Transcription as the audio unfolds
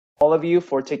all of you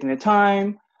for taking the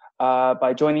time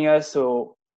by joining us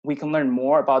so we can learn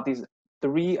more about these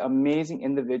 3 amazing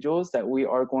individuals that we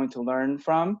are going to learn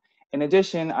from. In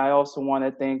addition, I also want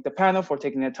to thank the panel for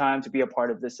taking the time to be a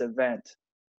part of this event.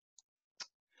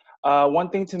 One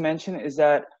thing to mention is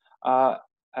that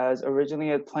as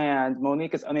originally planned,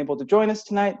 Monique is unable to join us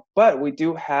tonight, but we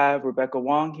do have Rebekah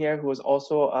Wong here, who is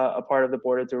also a part of the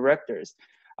board of directors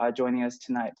joining us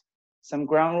tonight. Some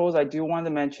ground rules I do want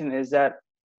to mention is that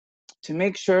to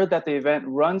make sure that the event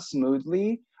runs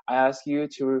smoothly, I ask you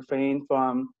to refrain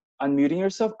from unmuting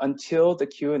yourself until the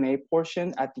Q&A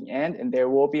portion at the end, and there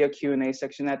will be a Q&A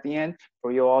section at the end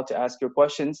for you all to ask your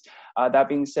questions. That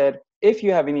being said, if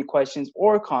you have any questions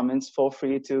or comments, feel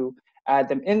free to add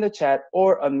them in the chat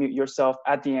or unmute yourself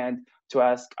at the end to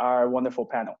ask our wonderful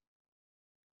panel.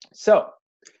 So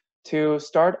to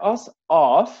start us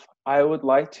off, I would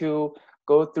like to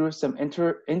go through some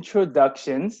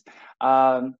introductions.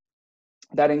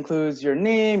 That includes your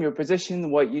name, your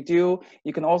position, what you do.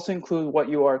 You can also include what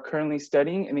you are currently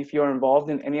studying, and if you're involved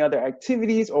in any other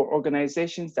activities or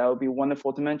organizations, that would be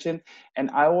wonderful to mention.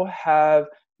 And I will have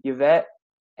Yvette,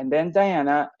 and then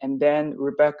Dianna, and then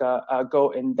Rebekah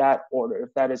go in that order,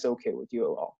 if that is okay with you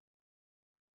all.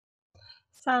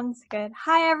 Sounds good.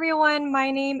 Hi, everyone. My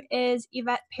name is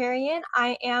Yvette Parian.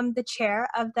 I am the chair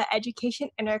of the Education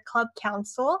Interclub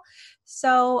Council.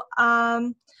 So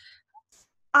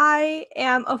I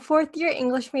am a 4th-year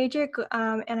English major,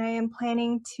 and I am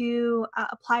planning to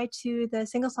apply to the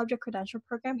single subject credential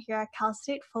program here at Cal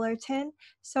State Fullerton.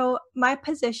 So my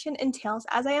position entails,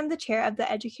 as I am the chair of the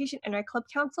Education Interclub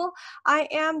Council, I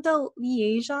am the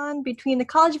liaison between the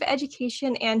College of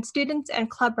Education and students and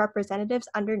club representatives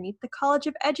underneath the College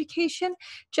of Education,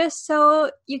 just so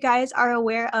you guys are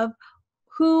aware of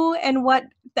who and what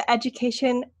the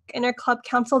Education Interclub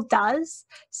Council does.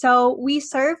 So we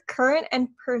serve current and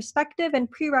prospective and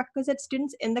prerequisite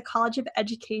students in the College of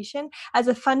Education as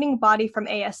a funding body from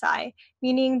ASI,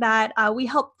 meaning that we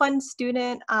help fund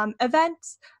student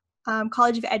events,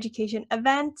 College of Education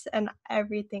events, and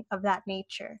everything of that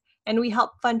nature. And we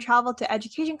help fund travel to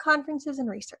education conferences and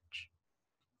research.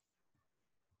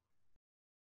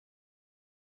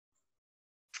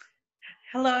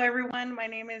 Hello, everyone. My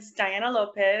name is Dianna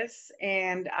Lopez,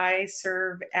 and I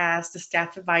serve as the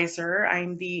staff advisor.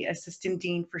 I'm the assistant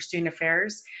dean for student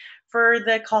affairs for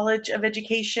the College of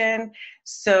Education.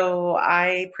 So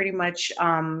I pretty much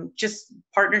just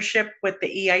partnership with the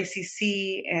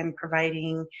EICC and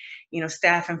providing,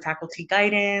 staff and faculty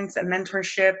guidance and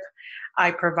mentorship.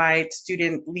 I provide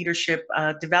student leadership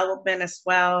development as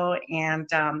well, and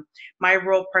my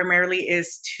role primarily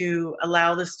is to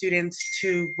allow the students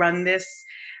to run this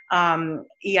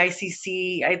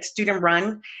EICC. It's student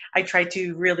run. I try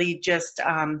to really just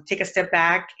take a step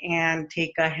back and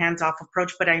take a hands-off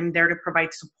approach, but I'm there to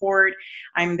provide support.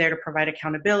 I'm there to provide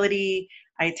accountability.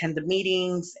 I attend the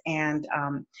meetings, and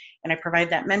I provide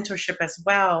that mentorship as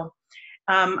well.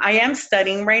 I am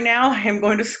studying right now. I'm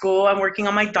going to school. I'm working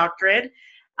on my doctorate.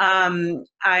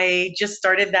 I just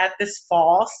started that this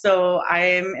fall, so I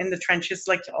am in the trenches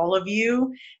like all of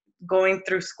you. Going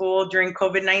through school during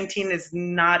COVID-19 is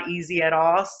not easy at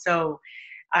all, so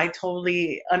I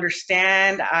totally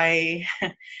understand.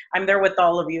 I'm there with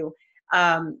all of you.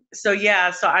 So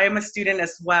I am a student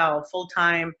as well,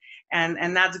 full-time,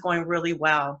 and that's going really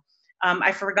well.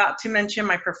 I forgot to mention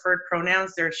my preferred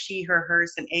pronouns. They're she, her,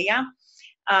 hers, and ella.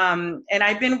 And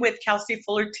I've been with Cal State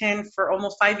Fullerton for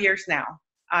almost 5 years now.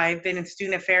 I've been in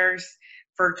student affairs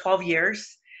for 12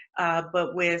 years,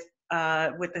 but with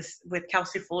Cal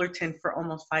State Fullerton for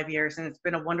almost 5 years, and it's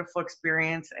been a wonderful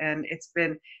experience, and it's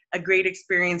been a great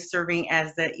experience serving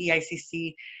as the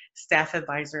EICC staff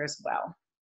advisor as well.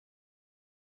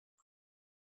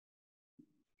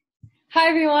 Hi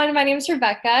everyone, my name is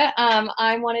Rebekah.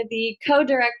 I'm one of the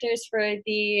co-directors for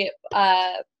the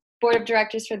Board of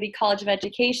Directors for the College of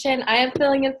Education. I am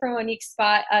filling in for Monique's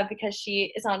spot because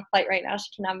she is on flight right now.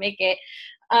 She cannot make it.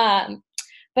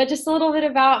 But just a little bit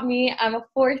about me. I'm a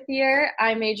 4th year.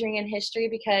 I'm majoring in history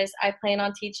because I plan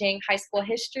on teaching high school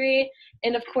history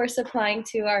and, of course, applying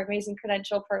to our amazing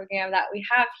credential program that we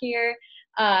have here.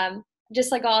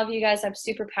 Just like all of you guys, I'm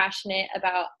super passionate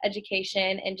about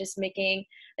education and just making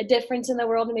a difference in the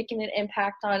world and making an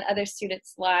impact on other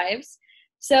students' lives.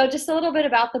 So just a little bit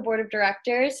about the Board of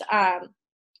Directors.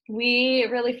 We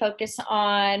really focus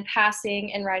on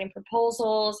passing and writing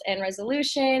proposals and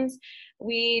resolutions.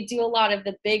 We do a lot of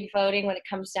the big voting when it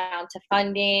comes down to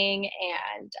funding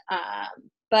and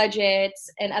budgets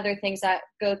and other things that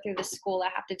go through the school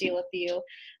that have to deal with you.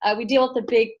 We deal with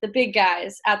the big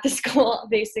guys at the school,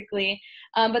 basically.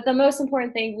 But the most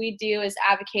important thing we do is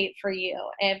advocate for you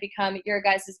and become your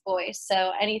guys' voice.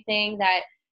 So anything that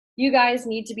you guys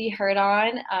need to be heard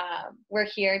on, we're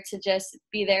here to just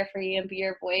be there for you and be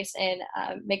your voice and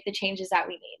make the changes that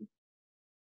we need.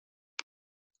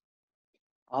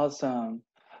 Awesome.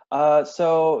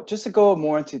 So just to go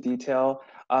more into detail,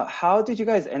 how did you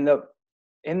guys end up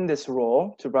in this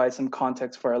role, to provide some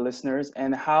context for our listeners,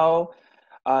 and how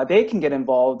they can get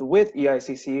involved with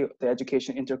EICC, the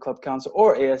Education Interclub Council,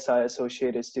 or ASI,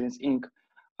 Associated Students, Inc.?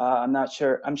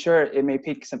 I'm sure it may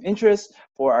pique some interest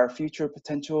for our future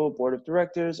potential board of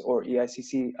directors or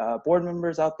EICC board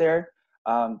members out there.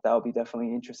 That would be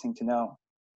definitely interesting to know.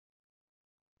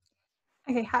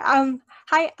 Okay,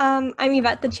 hi, I'm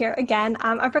Yvette, the chair again.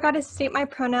 I forgot to state my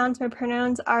pronouns. My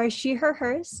pronouns are she, her,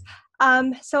 hers.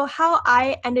 So how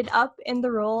I ended up in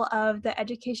the role of the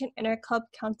Education Interclub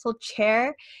Council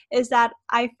chair is that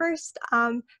I first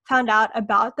found out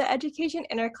about the Education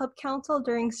Interclub Council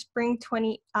during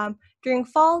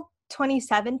fall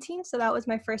 2017. So that was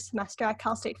my first semester at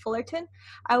Cal State Fullerton.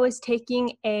 I was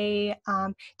taking a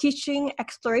teaching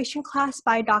exploration class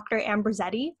by Dr.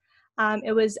 Ambrosetti.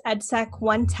 It was EdSec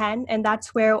 110, and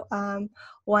that's where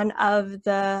one of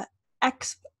the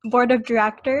ex-board of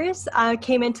directors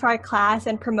came into our class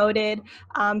and promoted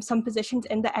some positions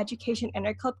in the Education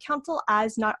Interclub Council,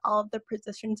 as not all of the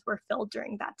positions were filled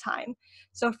during that time.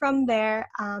 So from there,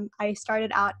 I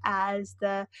started out as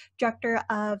the director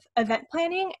of event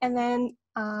planning, and then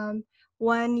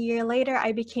 1 year later,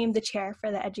 I became the chair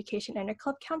for the Education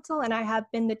Interclub Council, and I have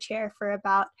been the chair for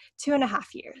about 2.5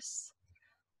 years.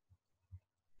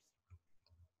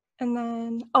 And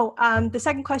then, the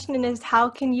second question is, how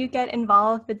can you get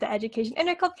involved with the Education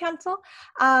Interclub Council?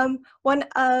 One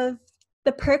of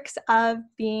the perks of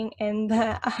being in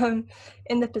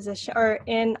the position, or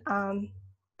in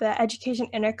the Education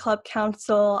Interclub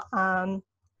Council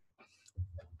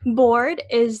board,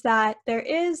 is that there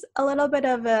is a little bit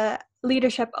of a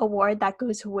leadership award that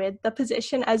goes with the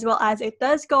position, as well as it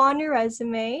does go on your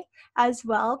resume as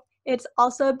well. It's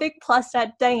also a big plus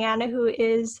that Dianna, who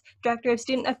is Director of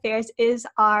Student Affairs, is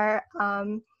our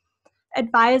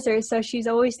advisor, so she's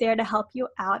always there to help you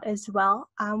out as well.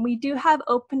 We do have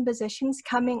open positions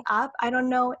coming up. I don't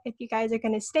know if you guys are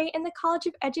going to stay in the College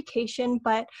of Education,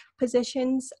 but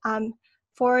positions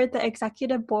for the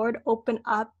executive board open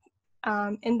up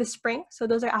in the spring. So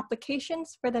those are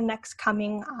applications for the next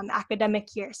coming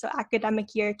academic year. So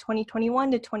academic year 2021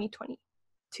 to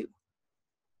 2022.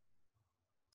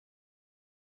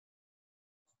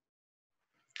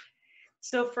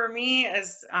 So for me,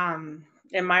 as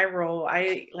in my role,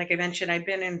 like I mentioned, I've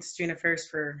been in student affairs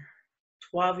for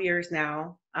 12 years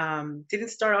now. Didn't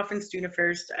start off in student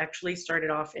affairs, actually started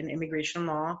off in immigration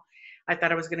law. I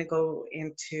thought I was going to go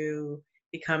into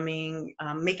becoming,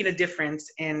 making a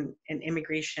difference in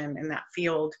immigration in that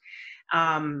field.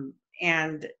 And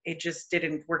it just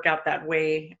didn't work out that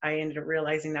way. I ended up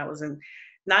realizing that wasn't,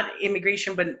 not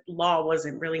immigration, but law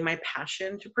wasn't really my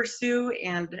passion to pursue.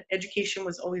 And education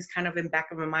was always kind of in the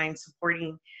back of my mind,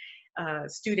 supporting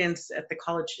students at the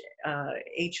college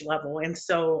age level. And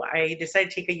so I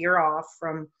decided to take a year off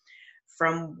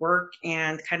from work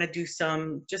and kind of do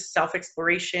some just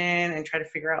self-exploration and try to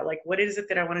figure out, like, what is it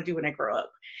that I want to do when I grow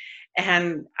up?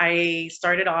 And I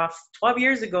started off 12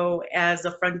 years ago as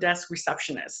a front desk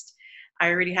receptionist.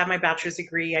 I already had my bachelor's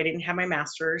degree. I didn't have my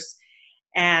master's.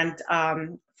 And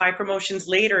 5 promotions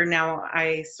later, now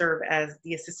I serve as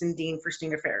the assistant dean for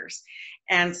student affairs.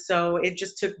 And so it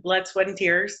just took blood, sweat, and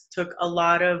tears, took a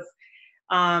lot of,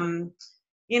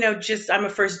 you know, just, I'm a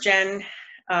first generation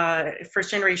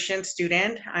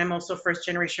student. I'm also first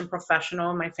generation professional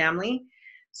in my family.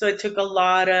 So it took a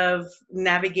lot of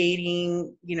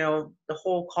navigating, you know, the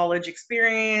whole college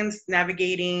experience,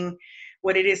 navigating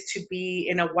what it is to be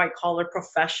in a white collar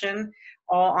profession,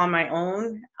 all on my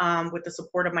own, with the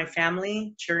support of my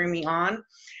family cheering me on.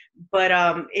 But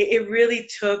it really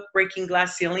took breaking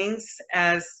glass ceilings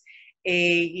as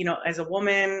a, you know, as a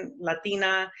woman,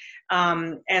 Latina.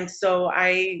 And so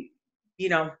I, you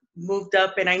know, moved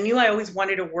up, and I knew I always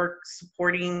wanted to work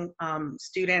supporting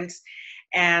students.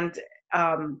 And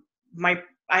I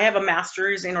have a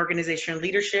master's in organizational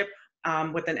leadership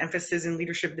with an emphasis in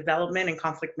leadership development and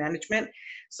conflict management.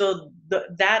 So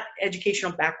that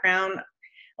educational background,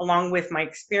 along with my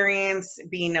experience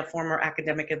being a former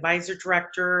academic advisor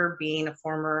director, being a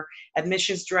former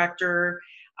admissions director,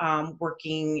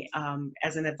 working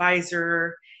as an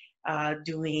advisor,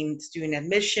 doing student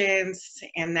admissions,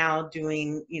 and now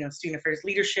doing, student affairs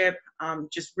leadership.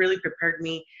 Just really prepared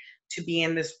me to be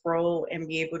in this role and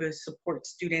be able to support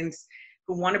students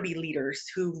who want to be leaders,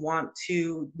 who want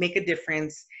to make a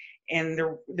difference in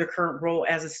their current role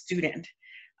as a student.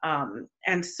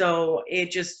 And so it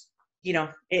just, it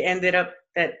ended up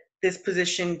that this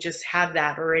position just had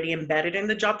that already embedded in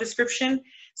the job description.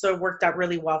 So it worked out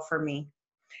really well for me.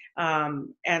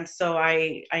 And so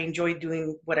I enjoy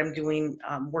doing what I'm doing,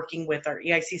 working with our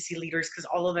EICC leaders, because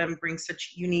all of them bring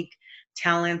such unique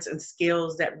talents and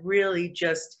skills that really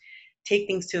just take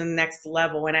things to the next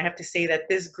level. And I have to say that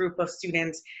this group of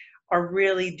students are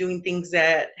really doing things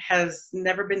that has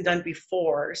never been done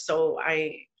before. So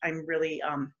I'm really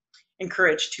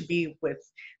encouraged to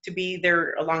be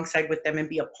there alongside with them and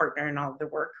be a partner in all of their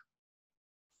work.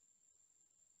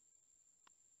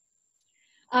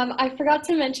 I forgot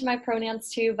to mention my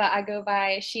pronouns too, but I go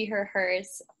by she, her,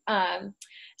 hers.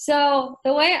 So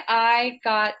the way I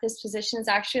got this position is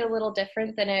actually a little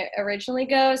different than it originally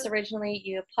goes. Originally,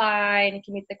 you apply and you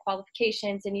can meet the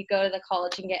qualifications and you go to the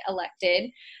college and get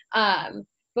elected.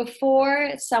 Before,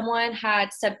 someone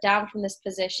had stepped down from this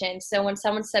position. So when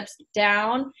someone steps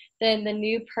down, then the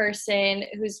new person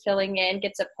who's filling in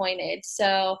gets appointed.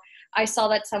 So I saw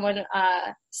that someone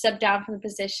stepped down from the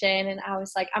position, and I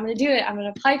was like, I'm going to do it. I'm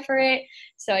going to apply for it.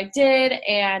 So I did,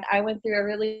 and I went through a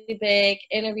really big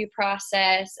interview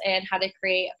process and had to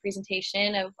create a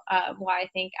presentation of why I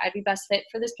think I'd be best fit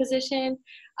for this position.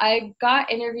 I got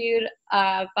interviewed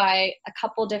by a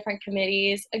couple different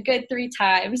committees, a good 3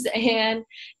 times, and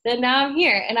then now I'm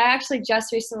here. And I actually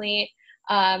just recently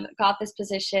got this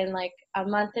position like a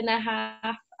month and a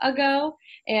half ago,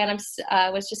 and I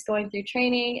was just going through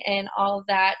training and all of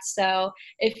that. So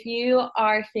if you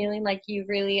are feeling like you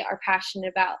really are passionate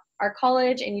about our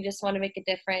college and you just want to make a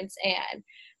difference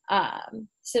and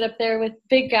sit up there with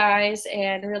big guys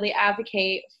and really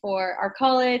advocate for our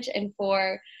college and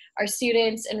for our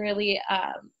students and really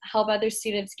help other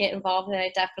students get involved, then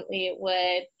I definitely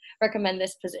would recommend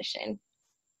this position.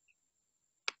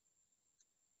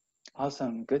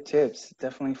 Awesome, good tips.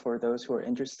 Definitely for those who are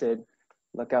interested,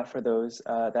 look out for those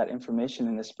that information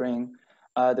in the spring.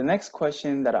 The next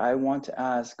question that I want to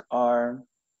ask are,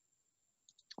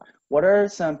 what are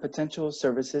some potential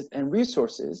services and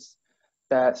resources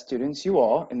that students, you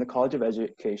all in the College of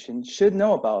Education, should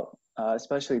know about,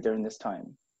 especially during this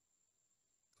time?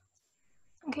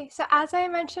 Okay, so as I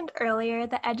mentioned earlier,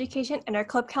 the Education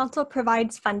Interclub Council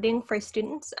provides funding for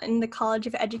students in the College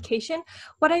of Education.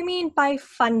 What I mean by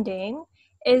funding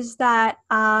is that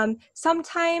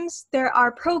sometimes there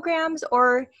are programs,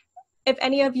 or if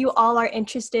any of you all are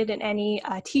interested in any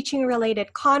teaching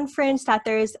related conference, that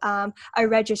there's a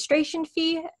registration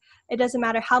fee. It doesn't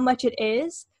matter how much it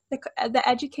is. The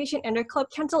Education Interclub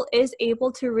Council is able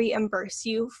to reimburse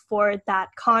you for that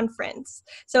conference.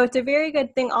 So it's a very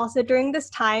good thing also during this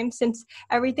time, since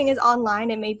everything is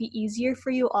online, it may be easier for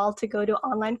you all to go to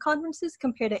online conferences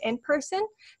compared to in person.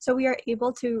 So we are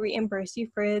able to reimburse you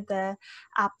for the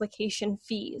application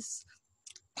fees.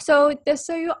 So just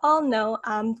so you all know,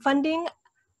 funding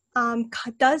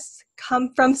does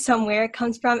come from somewhere. It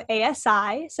comes from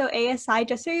ASI. So ASI,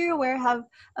 just so you're aware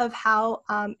of how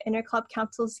interclub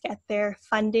councils get their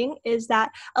funding, is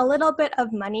that a little bit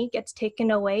of money gets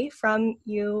taken away from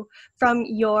you, from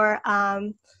your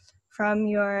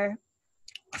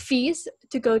fees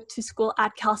to go to school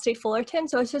at Cal State Fullerton.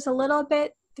 So it's just a little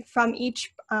bit from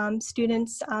each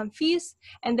student's fees,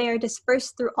 and they are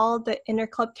dispersed through all the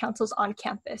interclub councils on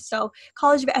campus. So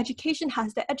College of Education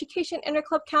has the Education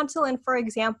Interclub Council, and for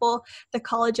example, the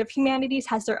College of Humanities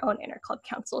has their own interclub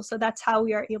council. So that's how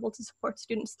we are able to support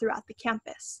students throughout the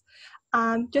campus.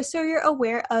 Just so you're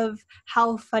aware of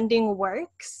how funding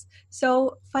works.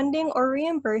 So funding or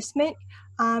reimbursement,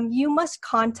 you must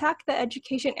contact the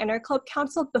Education Interclub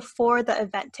Council before the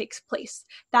event takes place.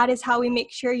 That is how we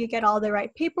make sure you get all the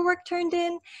right paperwork turned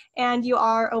in and you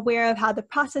are aware of how the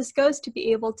process goes to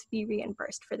be able to be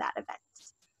reimbursed for that event.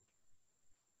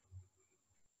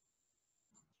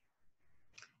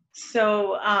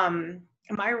 So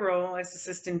my role as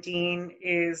assistant dean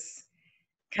is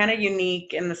kind of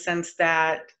unique in the sense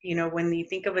that, you know, when you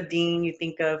think of a dean, you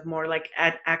think of more like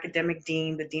academic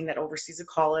dean, the dean that oversees a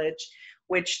college,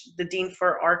 which the dean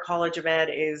for our College of Ed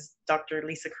is Dr.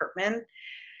 Lisa Kurtman.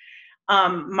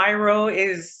 My role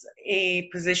is a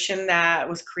position that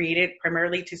was created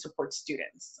primarily to support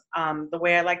students. The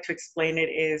way I like to explain it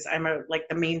is I'm like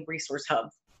the main resource hub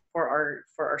for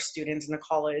our students in the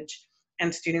college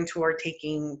and students who are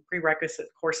taking prerequisite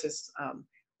courses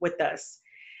with us.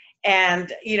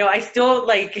 And, you know, I still,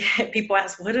 like, people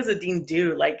ask, what does a dean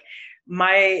do? Like,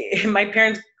 my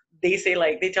parents, they say,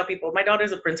 like, they tell people my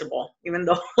daughter's a principal, even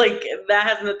though like that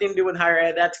has nothing to do with higher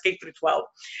ed, that's K through 12.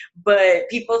 But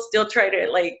people still try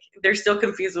to, like, they're still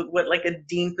confused with what like a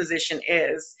dean position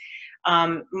is.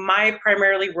 My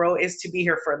primarily role is to be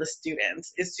here for the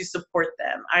students, is to support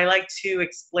them. I like to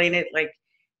explain it like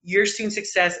your student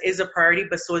success is a priority,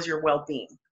 but so is your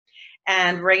well-being.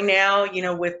 And right now, you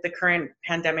know, with the current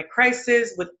pandemic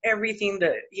crisis, with everything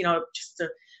that, you know, just the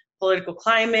political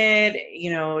climate,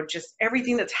 you know, just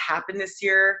everything that's happened this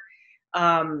year,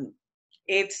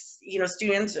 it's, you know,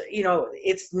 students, you know,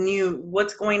 it's new.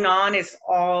 What's going on is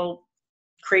all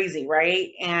crazy,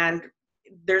 right? And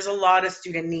there's a lot of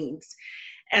student needs.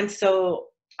 And so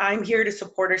I'm here to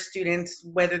support our students,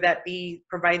 whether that be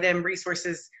provide them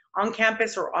resources on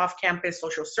campus or off campus,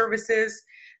 social services,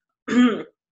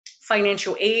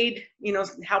 financial aid, you know,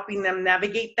 helping them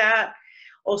navigate that.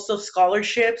 Also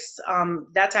scholarships.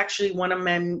 That's actually one of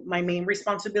my main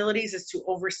responsibilities, is to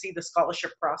oversee the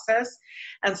scholarship process.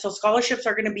 And so scholarships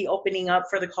are going to be opening up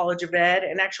for the College of Ed,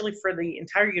 and actually for the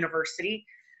entire university.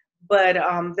 But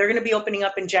they're going to be opening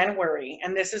up in January,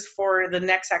 and this is for the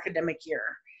next academic year.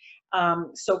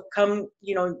 So come,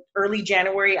 you know, early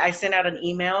January, I send out an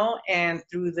email, and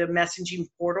through the messaging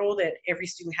portal that every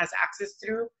student has access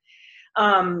through,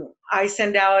 I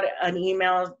send out an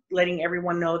email letting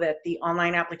everyone know that the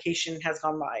online application has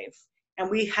gone live. And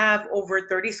we have over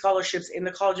 30 scholarships in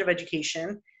the College of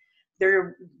Education.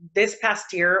 This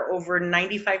past year, over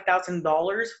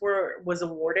 $95,000 was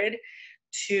awarded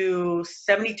to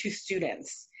 72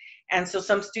 students. And so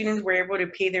some students were able to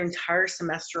pay their entire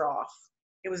semester off.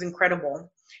 It was incredible.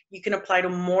 You can apply to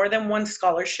more than one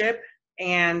scholarship,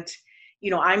 and you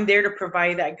know, I'm there to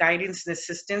provide that guidance and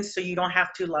assistance, so you don't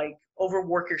have to like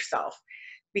overwork yourself,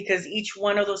 because each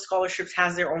one of those scholarships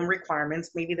has their own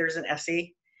requirements. Maybe there's an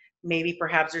essay, maybe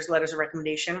perhaps there's letters of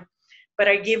recommendation, but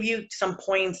I give you some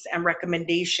points and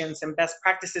recommendations and best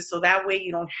practices, so that way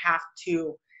you don't have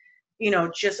to, you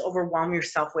know, just overwhelm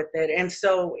yourself with it. And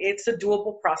so it's a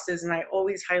doable process, and I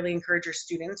always highly encourage your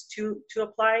students to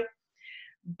apply.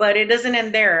 But it doesn't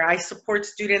end there. I support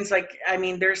students, like, I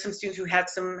mean, there are some students who had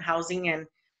some housing and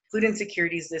food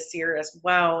insecurities this year as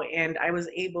well, and I was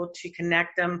able to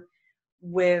connect them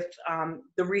with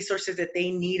the resources that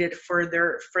they needed for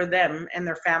them and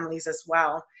their families as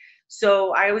well.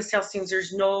 So I always tell students,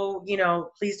 there's no, you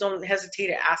know, please don't hesitate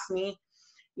to ask me.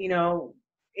 You know,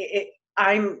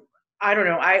 I don't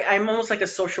know, I'm almost like a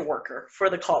social worker for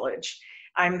the college.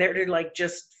 I'm there to like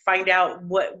just find out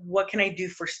what can I do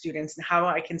for students and how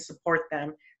I can support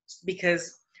them,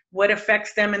 because what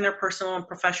affects them in their personal and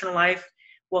professional life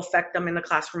will affect them in the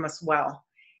classroom as well.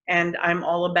 And I'm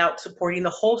all about supporting the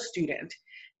whole student,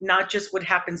 not just what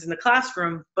happens in the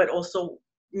classroom, but also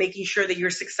making sure that you're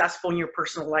successful in your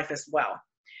personal life as well.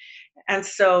 And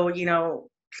so, you know,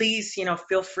 please, you know,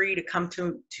 feel free to come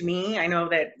to me. I know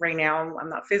that right now I'm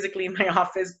not physically in my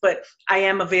office, but I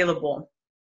am available.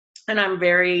 And I'm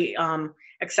very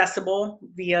accessible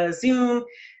via Zoom.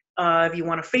 If you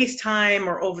want to FaceTime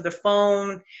or over the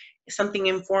phone, something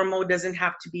informal, doesn't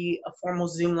have to be a formal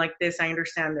Zoom like this. I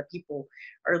understand that people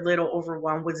are a little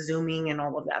overwhelmed with Zooming and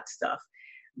all of that stuff.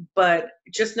 But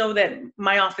just know that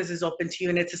my office is open to you,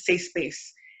 and it's a safe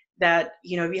space that,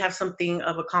 you know, if you have something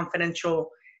of a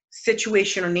confidential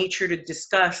situation or nature to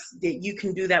discuss, that you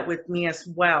can do that with me as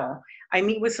well. I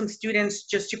meet with some students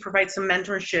just to provide some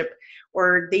mentorship,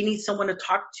 or they need someone to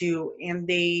talk to, and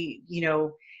they, you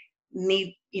know,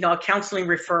 need, you know, a counseling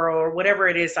referral or whatever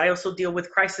it is. I also deal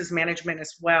with crisis management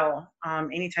as well.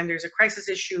 Anytime there's a crisis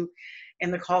issue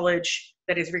in the college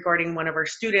that is regarding one of our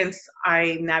students,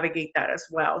 I navigate that as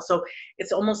well. So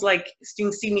it's almost like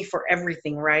students see me for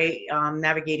everything, right?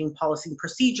 Navigating policy and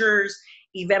procedures,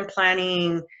 event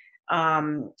planning,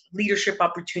 leadership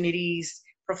opportunities,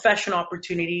 professional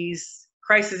opportunities,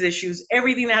 crisis issues,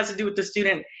 everything that has to do with the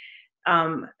student.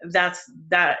 That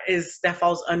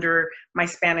falls under my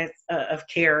span of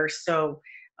care. So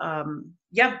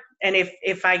yeah, and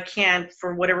if I can't,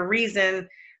 for whatever reason,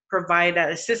 provide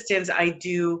that assistance, I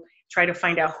do try to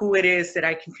find out who it is that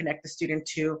I can connect the student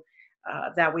to.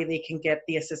 That way they can get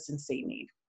the assistance they need.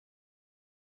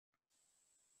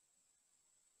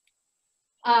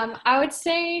 I would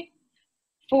say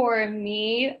for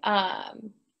me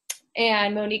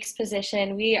and Monique's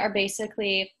position, we are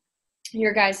basically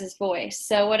your guys' voice.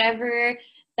 So whatever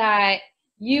that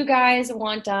you guys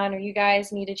want done or you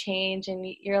guys need to change, and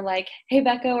you're like, hey,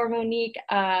 Becca or Monique,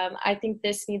 I think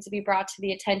this needs to be brought to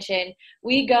the attention,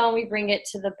 we go and we bring it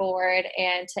to the board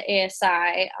and to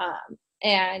ASI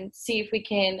and see if we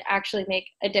can actually make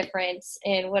a difference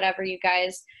in whatever you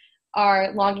guys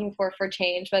are longing for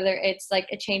change, whether it's like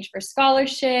a change for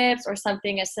scholarships or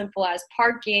something as simple as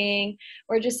parking,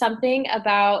 or just something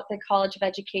about the College of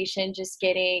Education just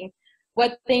getting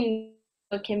what they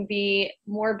know can be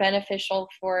more beneficial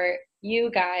for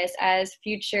you guys as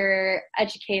future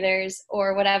educators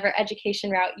or whatever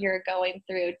education route you're going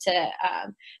through to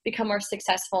become more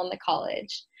successful in the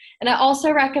college. And I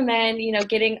also recommend,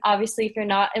 getting, obviously if you're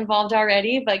not involved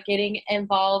already, but getting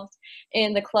involved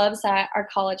in the clubs that our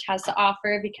college has to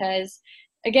offer, because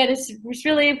again, it's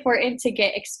really important to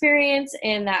get experience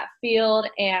in that field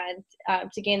and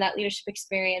to gain that leadership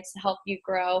experience to help you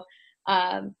grow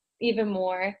even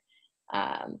more.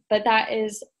 But that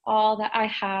is all that I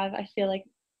have. I feel like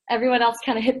everyone else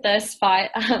kind of hit the spot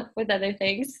with other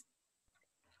things.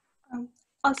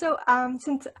 Also,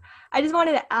 since I just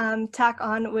wanted to tack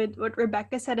on with what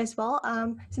Rebekah said as well.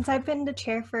 Since I've been the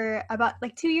chair for about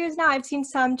 2 years now, I've seen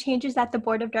some changes that the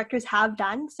board of directors have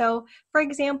done. So, for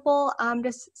example,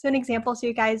 just an example so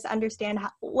you guys understand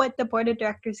what the board of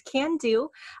directors can do.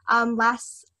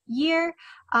 Last year,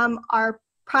 our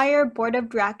prior board of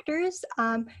directors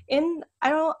I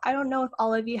don't know if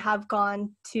all of you have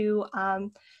gone to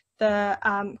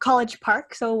the College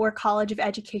Park, so where College of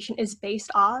Education is based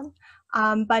on.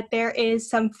 But there is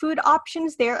some food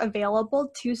options there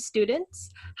available to students.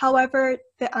 However,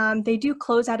 they do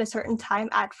close at a certain time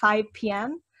at 5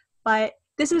 p.m. But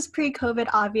this was pre-COVID,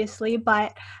 obviously.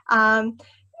 But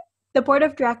the board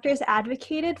of directors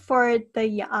advocated for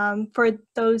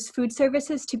those food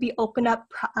services to be open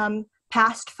up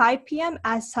past 5 p.m.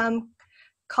 as some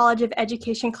College of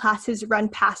Education classes run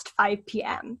past 5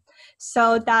 p.m.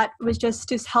 So that was just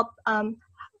to help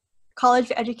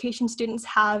College of Education students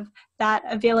have that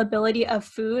availability of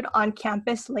food on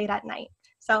campus late at night.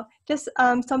 So just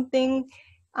something,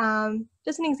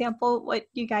 just an example what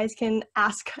you guys can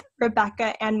ask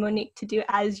Rebekah and Monique to do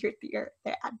as their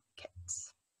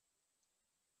advocates.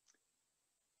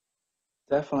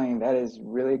 Definitely, that is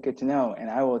really good to know. And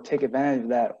I will take advantage of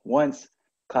that once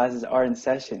classes are in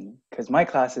session, because my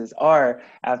classes are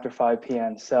after 5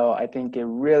 p.m. So I think it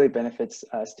really benefits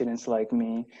students like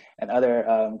me and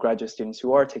other graduate students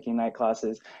who are taking night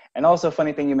classes. And also,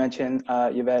 funny thing you mentioned,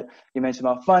 Yvette, you mentioned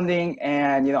about funding.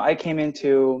 And, I came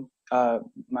into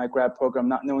my grad program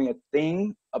not knowing a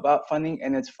thing about funding.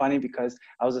 And it's funny because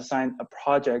I was assigned a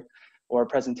project or a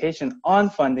presentation on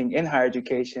funding in higher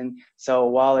education. So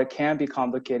while it can be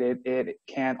complicated, it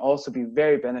can also be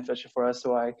very beneficial for us.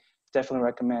 So I definitely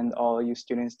recommend all you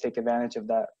students take advantage of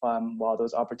that while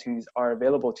those opportunities are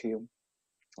available to you.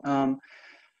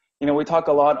 We talk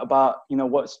a lot about,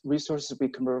 what resources we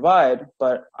can provide,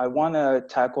 but I want to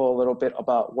tackle a little bit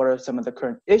about what are some of the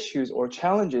current issues or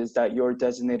challenges that your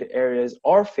designated areas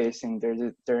are facing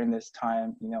during this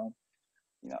time,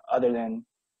 other than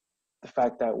the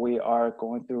fact that we are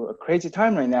going through a crazy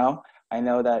time right now. I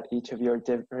know that each of your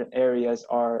different areas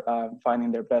are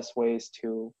finding their best ways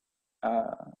to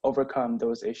overcome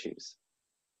those issues.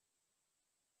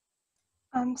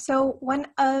 So one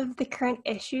of the current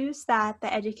issues that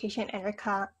the Education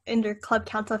Interclub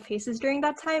Council faces during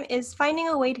that time is finding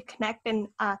a way to connect and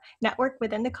network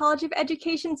within the College of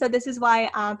Education. So this is why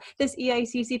this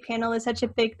EICC panel is such a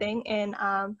big thing in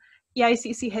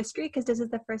EICC history, because this is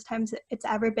the first time it's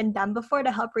ever been done before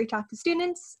to help reach out to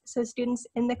students, so students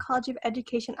in the College of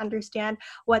Education understand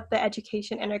what the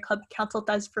Education Interclub Council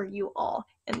does for you all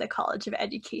in the College of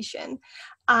Education.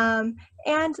 And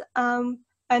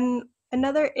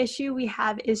another issue we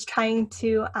have is trying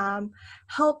to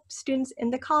help students in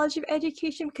the College of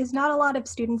Education, because not a lot of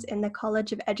students in the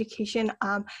College of Education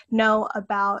know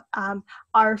about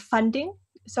our funding.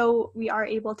 So we are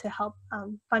able to help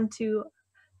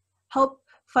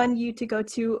fund you to go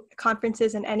to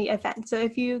conferences and any event. So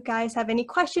if you guys have any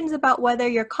questions about whether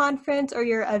your conference or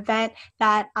your event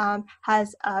that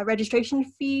has a registration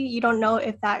fee, you don't know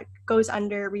if that goes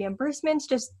under reimbursements,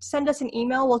 just send us an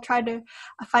email. We'll try to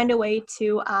find a way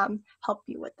to help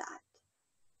you with that.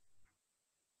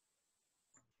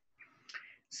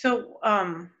 So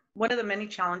one of the many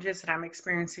challenges that I'm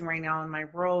experiencing right now in my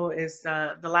role is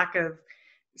the lack of,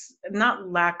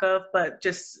 but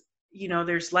just,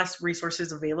 there's less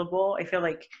resources available. I feel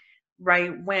like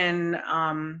right when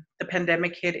the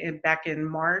pandemic hit back in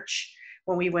March,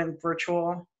 when we went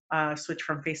virtual, switched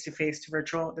from face-to-face to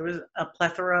virtual, there was a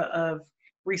plethora of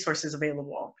resources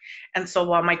available. And so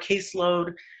while my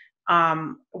caseload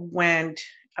skyrocketed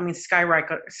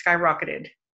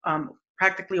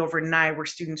practically overnight, where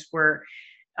students were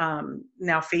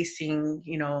now facing,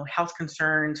 health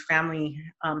concerns, family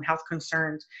health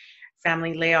concerns,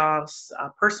 family layoffs,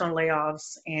 personal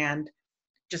layoffs, and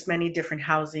just many different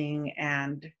housing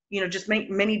and, just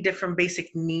many different basic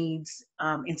needs,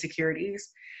 insecurities.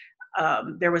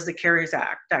 There was the CARES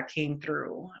Act that came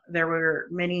through. There were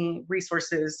many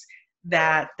resources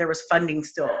that there was funding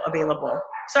still available.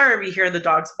 Sorry if you hear the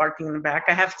dogs barking in the back.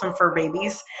 I have some fur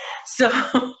babies. So,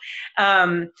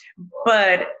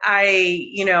 but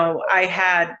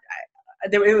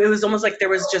it was almost like there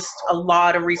was just a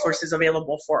lot of resources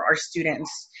available for our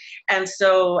students. And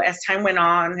so as time went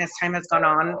on, as time has gone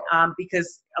on,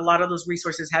 because a lot of those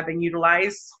resources have been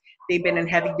utilized, they've been in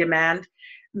heavy demand.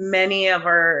 Many of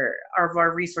our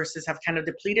resources have kind of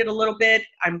depleted a little bit.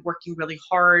 I'm working really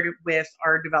hard with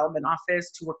our development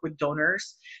office to work with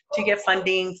donors to get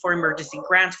funding for emergency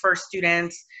grants for our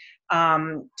students,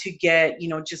 to get,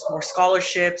 just more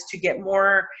scholarships, to get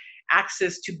more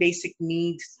access to basic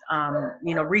needs,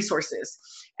 resources.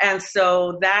 And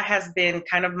so that has been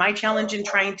kind of my challenge in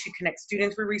trying to connect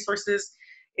students with resources.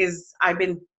 Is I've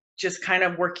been just kind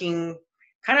of working,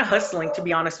 kind of hustling, to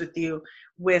be honest with you,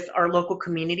 with our local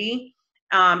community.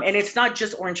 And it's not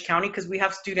just Orange County, because we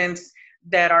have students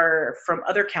that are from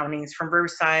other counties, from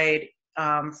Riverside,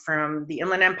 from the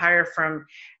Inland Empire, from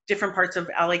different parts of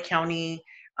LA County,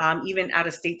 even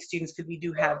out-of-state students, because we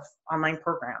do have online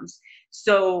programs.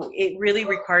 So it really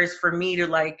requires for me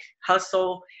to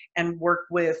hustle and work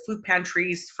with food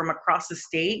pantries from across the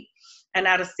state and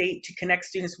out of state to connect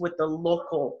students with the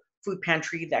local food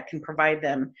pantry that can provide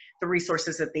them the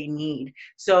resources that they need.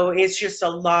 So it's just a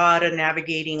lot of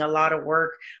navigating, a lot of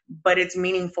work, but it's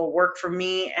meaningful work for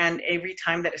me. And every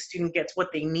time that a student gets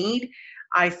what they need,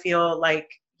 I feel like,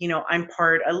 I'm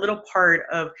a little part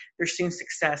of their student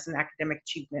success and academic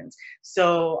achievements.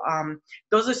 So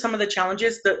those are some of the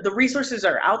challenges. The resources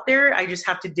are out there. I just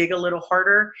have to dig a little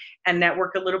harder and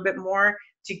network a little bit more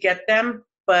to get them.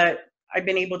 But I've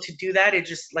been able to do that. It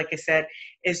just, like I said,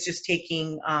 it's just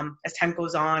taking, as time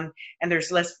goes on and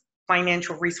there's less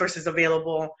financial resources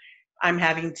available, I'm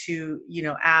having to,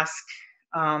 ask,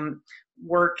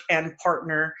 work and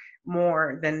partner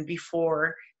more than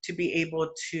before to be able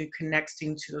to connect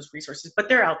students to those resources. But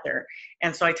they're out there.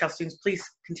 And so I tell students, please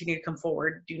continue to come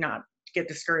forward. Do not get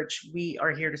discouraged. We are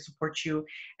here to support you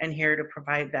and here to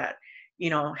provide that,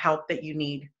 help that you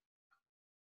need.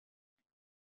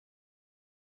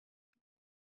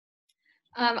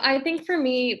 I think for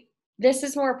me, this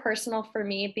is more personal for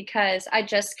me because I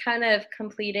just kind of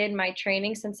completed my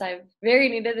training since I'm very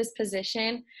new to this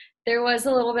position. There was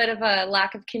a little bit of a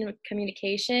lack of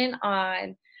communication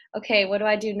on, okay, what do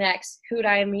I do next? Who do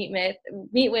I meet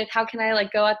with? How can I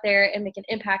go out there and make an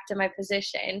impact in my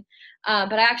position?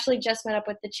 But I actually just met up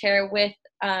with the chair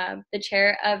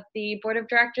of the board of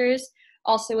directors,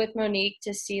 also with Monique,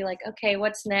 to see okay,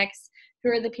 what's next? Who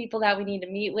are the people that we need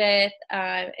to meet with?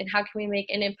 And how can we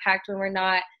make an impact when we're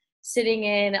not sitting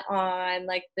in on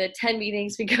the 10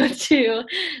 meetings we go to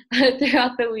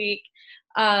throughout the week?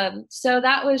 So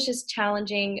that was just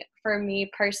challenging for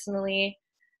me personally.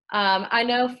 I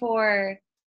know for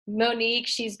Monique,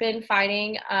 she's been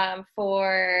fighting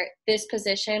for this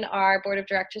position, our board of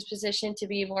directors position, to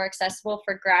be more accessible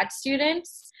for grad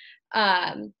students,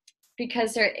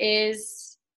 because there is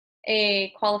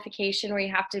a qualification where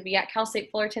you have to be at Cal State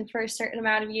Fullerton for a certain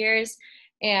amount of years,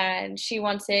 and she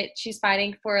wants it. She's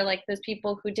fighting for those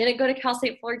people who didn't go to Cal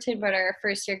State Fullerton but are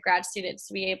first year grad students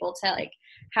to be able to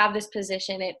have this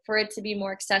position, for it to be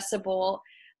more accessible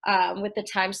with the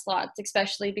time slots,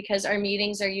 especially because our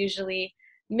meetings are usually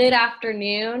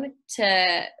mid-afternoon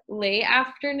to late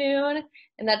afternoon,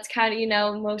 and that's kind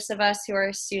of most of us who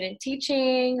are student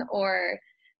teaching or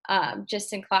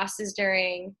just in classes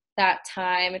during that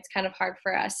time, it's kind of hard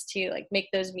for us to make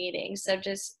those meetings. So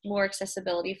just more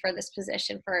accessibility for this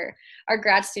position for our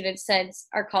grad students, since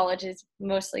our college is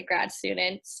mostly grad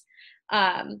students.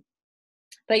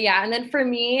 But yeah, and then for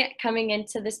me coming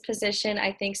into this position,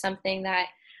 I think something that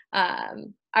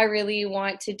I really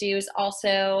want to do is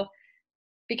also,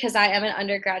 because I am an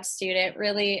undergrad student,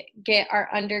 really get our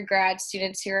undergrad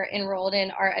students who are enrolled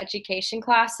in our education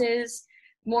classes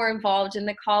more involved in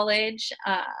the college.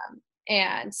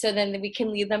 And so then we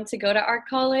can lead them to go to our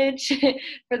college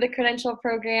for the credential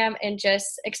program, and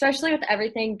just, especially with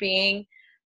everything being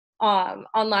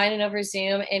online and over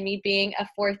Zoom, and me being a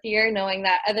fourth year, knowing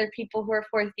that other people who are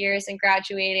fourth years and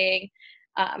graduating,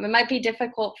 it might be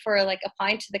difficult for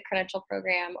applying to the credential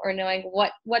program or knowing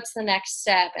what's the next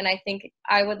step. And I think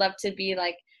I would love to be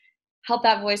help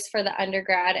that voice for the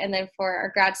undergrad, and then for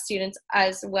our grad students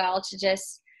as well, to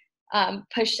just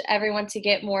push everyone to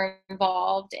get more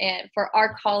involved, and for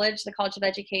our college, the College of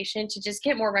Education, to just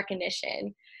get more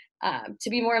recognition, to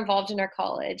be more involved in our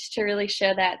college, to really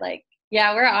show that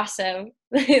Yeah, we're awesome.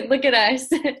 Look at us.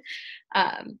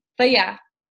 But yeah.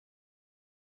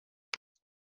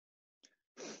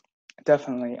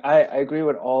 Definitely. I agree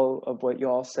with all of what you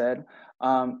all said.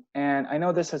 And I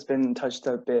know this has been touched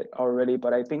a bit already,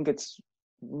 but I think it's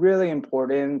really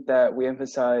important that we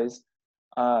emphasize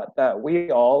that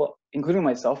we all, including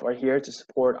myself, are here to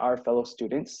support our fellow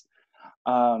students.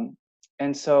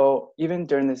 And so even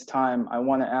during this time, I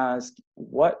want to ask,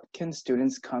 what can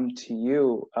students come to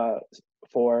you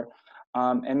for?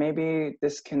 And maybe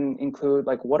this can include,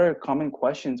 like, what are common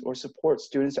questions or support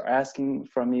students are asking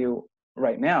from you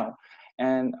right now?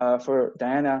 And for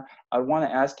Dianna, I want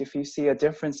to ask if you see a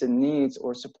difference in needs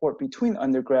or support between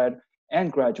undergrad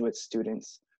and graduate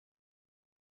students.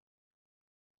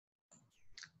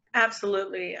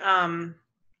 Absolutely.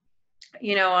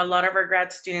 You know, a lot of our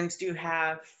grad students do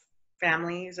have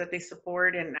families that they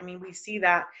support. And I mean, we see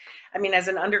that. I mean, as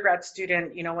an undergrad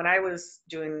student, you know, when I was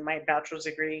doing my bachelor's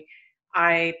degree,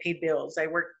 I paid bills. I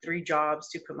worked 3 jobs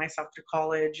to put myself through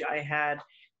college. I had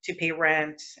to pay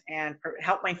rent and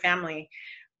help my family.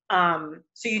 So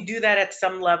you do that at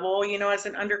some level, you know, as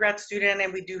an undergrad student,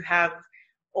 and we do have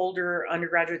older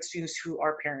undergraduate students who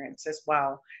are parents as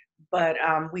well. But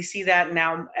we see that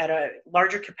now at a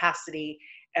larger capacity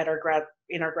at our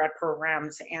in our grad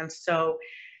programs. And so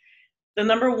the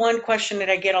number one question that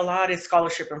I get a lot is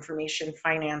scholarship information,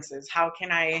 finances. How can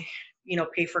I, you know,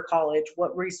 pay for college?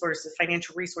 What resources,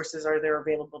 financial resources are there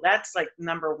available? That's like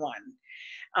number one.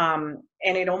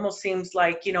 And it almost seems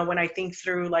like, you know, when I think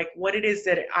through like what it is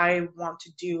that I want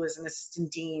to do as an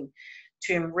assistant dean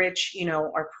to enrich, you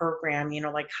know, our program, you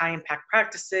know, like high impact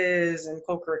practices and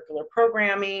co-curricular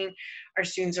programming, our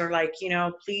students are like, you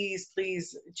know, please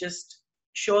just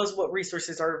show us what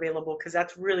resources are available, because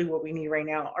that's really what we need right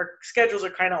now. Our schedules are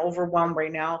kind of overwhelmed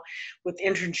right now with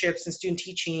internships and student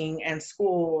teaching and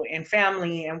school and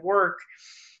family and work,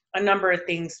 a number of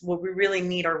things. What we really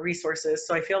need are resources.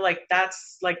 So I feel like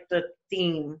that's like the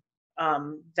theme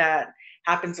that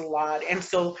happens a lot. And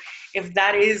so if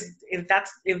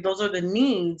those are the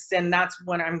needs, then that's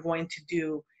what I'm going to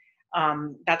do.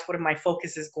 That's what my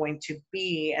focus is going to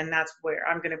be. And that's where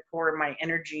I'm going to pour my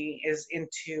energy is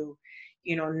into,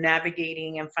 you know,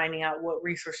 navigating and finding out what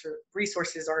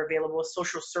resources are available,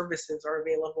 social services are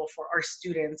available for our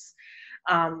students.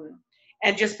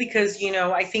 And just because, you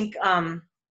know, I think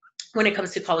when it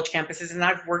comes to college campuses, and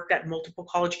I've worked at multiple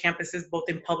college campuses, both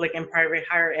in public and private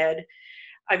higher ed,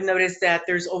 I've noticed that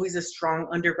there's always a strong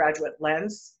undergraduate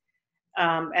lens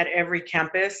at every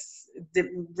campus,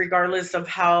 regardless of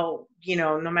how, you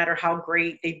know, no matter how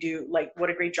great they do, like what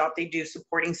a great job they do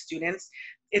supporting students,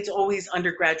 it's always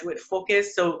undergraduate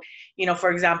focused. So, you know,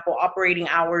 for example, operating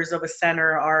hours of a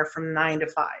center are from 9 to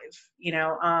 5, you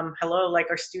know, hello, like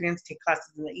our students take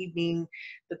classes in the evening,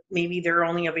 but maybe they're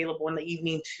only available in the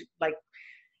evening to, like,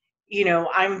 you know,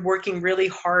 I'm working really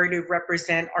hard to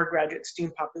represent our graduate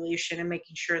student population and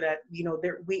making sure that, you know,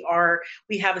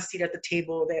 we have a seat at the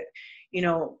table, that, you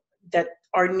know, that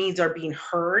our needs are being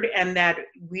heard, and that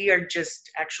we are just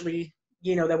actually,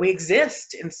 you know, that we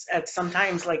exist. And at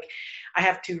sometimes, like, I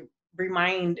have to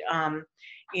remind,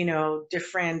 you know,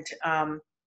 different,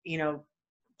 you know,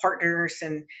 partners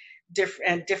and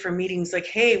different meetings, like,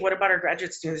 hey, what about our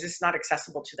graduate students? It's not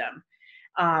accessible to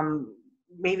them.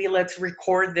 Maybe let's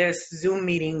record this Zoom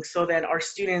meeting so that our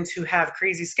students who have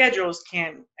crazy schedules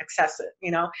can access it,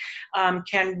 you know?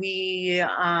 Can we,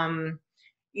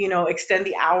 you know, extend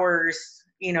the hours,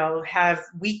 you know, have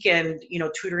weekend, you know,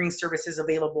 tutoring services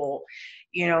available?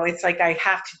 You know, it's like I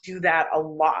have to do that a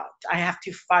lot. I have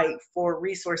to fight for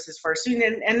resources for our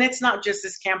students. And it's not just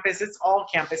this campus, it's all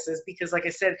campuses, because like I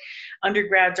said,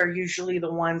 undergrads are usually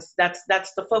the ones, that's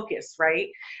the focus, right?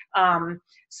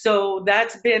 So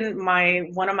that's been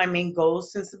one of my main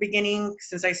goals since the beginning,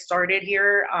 since I started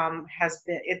here, has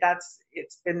been,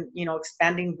 it's been, you know,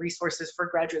 expanding resources for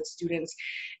graduate students.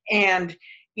 And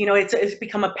you know, it's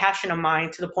become a passion of mine,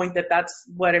 to the point that that's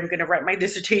what I'm going to write my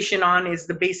dissertation on, is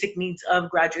the basic needs of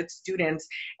graduate students,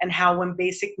 and how when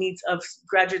basic needs of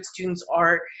graduate students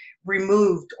are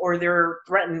removed or they're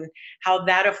threatened, how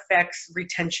that affects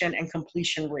retention and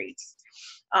completion rates.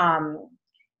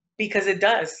 Because it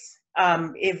does.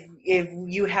 If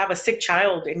you have a sick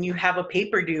child and you have a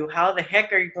paper due, how the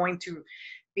heck are you going to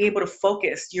be able to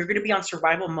focus? You're going to be on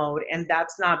survival mode, and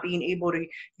that's not being able to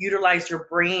utilize your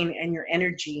brain and your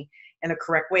energy in a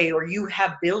correct way. Or you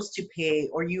have bills to pay,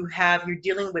 or you're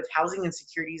dealing with housing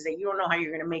insecurities that you don't know how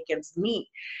you're going to make ends meet.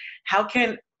 How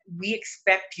can we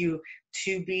expect you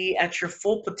to be at your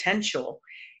full potential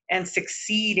and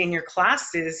succeed in your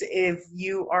classes if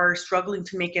you are struggling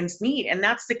to make ends meet? And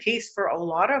that's the case for a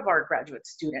lot of our graduate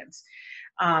students.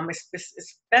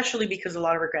 especially because a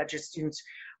lot of our graduate students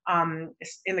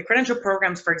in the credential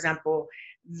programs, for example,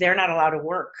 they're not allowed to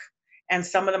work. And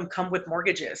some of them come with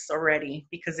mortgages already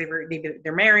because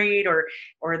they're married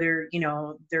or they're, you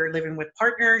know, they're living with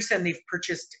partners and they've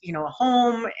purchased, you know, a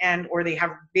home or they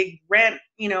have big rent,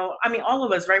 you know, I mean, all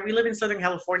of us, right? We live in Southern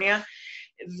California.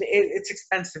 It's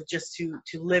expensive just to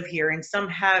live here. And some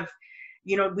have,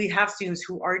 you know, we have students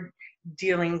who are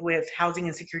dealing with housing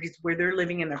insecurities where they're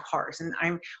living in their cars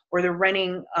or they're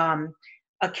renting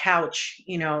a couch,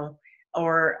 you know,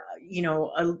 or, you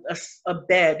know, a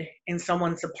bed in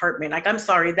someone's apartment. Like, I'm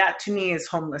sorry, that to me is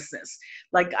homelessness.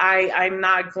 Like, I'm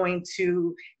not going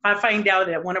to, if I find out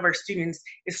that one of our students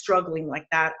is struggling like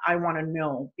that, I want to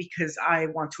know because I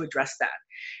want to address that.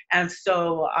 And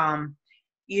so,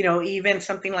 you know, even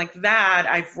something like that,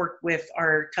 I've worked with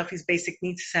our Tuffy's Basic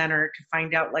Needs Center to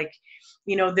find out, like,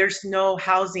 you know, there's no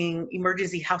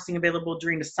emergency housing available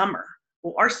during the summer.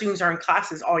 Well, our students are in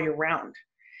classes all year round.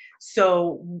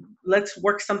 So let's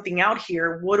work something out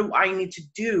here. What do I need to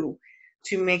do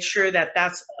to make sure that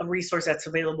that's a resource that's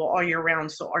available all year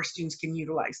round so our students can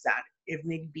utilize that if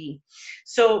need be?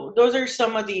 So those are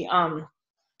some of the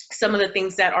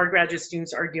things that our graduate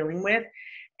students are dealing with.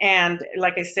 And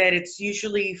like I said, it's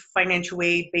usually financial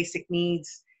aid, basic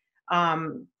needs.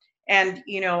 And,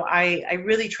 you know, I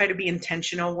really try to be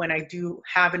intentional when I do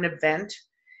have an event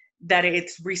that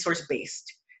it's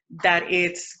resource-based, that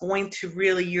it's going to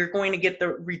really, you're going to get the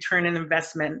return on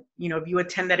investment. You know, if you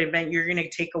attend that event, you're going to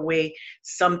take away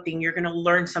something, you're going to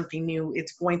learn something new.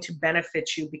 It's going to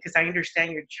benefit you because I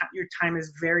understand your time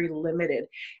is very limited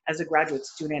as a graduate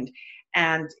student.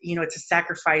 And, you know, it's a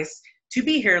sacrifice to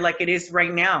be here like it is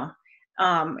right now.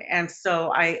 And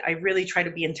so I really try to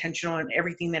be intentional in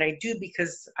everything that I do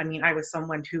because, I mean, I was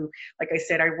someone who, like I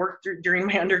said, I worked during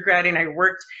my undergrad and I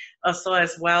worked also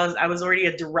as well as I was already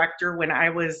a director when I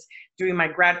was doing my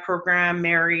grad program,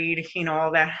 married, you know,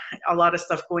 all that, a lot of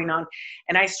stuff going on.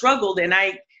 And I struggled and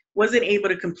I wasn't able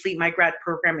to complete my grad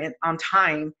program on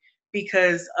time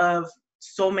because of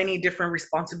so many different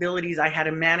responsibilities I had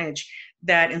to manage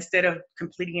that instead of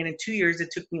completing it in 2 years, it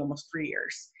took me almost 3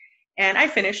 years. And I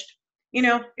finished. You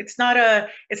know, it's not a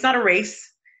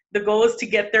race. The goal is to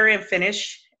get there and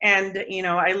finish. And, you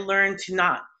know, I learned to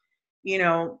not,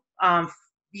 I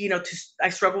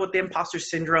struggled with the imposter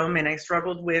syndrome and I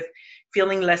struggled with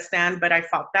feeling less than, but I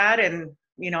fought that and,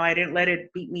 you know, I didn't let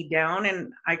it beat me down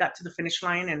and I got to the finish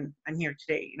line and I'm here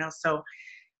today, you know, so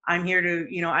I'm here to,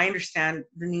 you know, I understand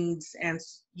the needs and,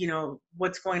 you know,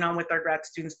 what's going on with our grad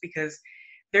students because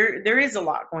there is a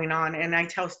lot going on and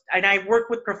I work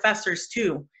with professors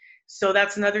too. So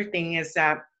that's another thing is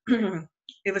that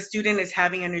if a student is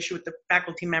having an issue with the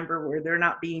faculty member where they're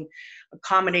not being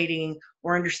accommodating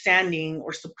or understanding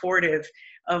or supportive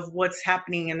of what's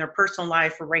happening in their personal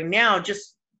life or right now,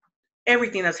 just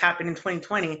everything that's happened in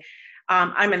 2020,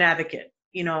 I'm an advocate.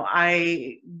 You know,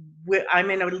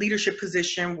 I'm in a leadership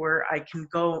position where I can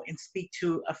go and speak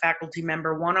to a faculty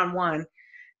member one-on-one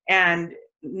and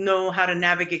know how to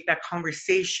navigate that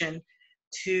conversation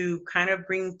to kind of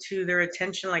bring to their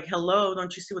attention, like, hello,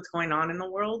 don't you see what's going on in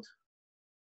the world?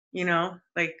 You know,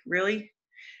 like, really?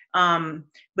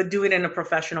 But do it in a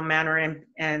professional manner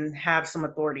and have some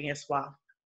authority as well.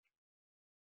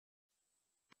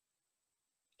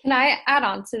 Can I add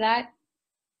on to that?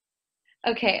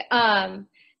 Okay,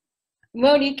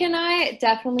 Monique and I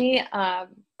definitely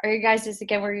we're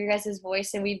your guys'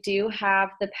 voice, and we do have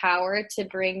the power to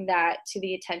bring that to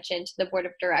the attention to the board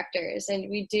of directors,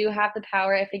 and we do have the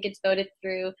power, if it gets voted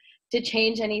through, to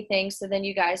change anything so then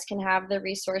you guys can have the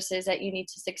resources that you need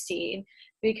to succeed,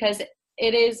 because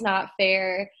it is not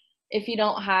fair if you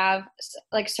don't have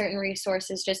like certain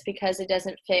resources just because it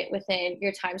doesn't fit within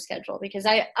your time schedule. Because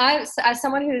I as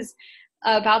someone who's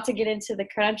about to get into the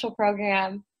credential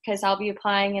program, because I'll be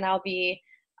applying and I'll be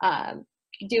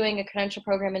doing a credential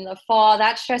program in the fall,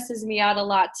 that stresses me out a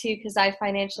lot too, because I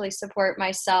financially support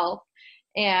myself,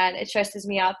 and it stresses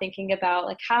me out thinking about,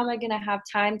 like, how am I going to have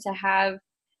time to have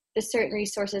the certain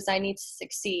resources I need to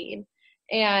succeed.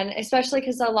 And especially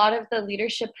because a lot of the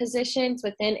leadership positions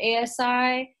within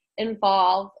ASI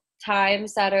involve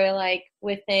times that are like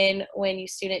within when you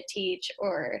student teach,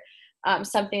 or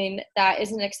something that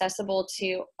isn't accessible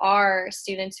to our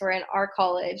students who are in our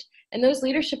college. And those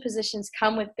leadership positions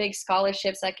come with big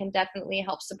scholarships that can definitely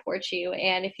help support you.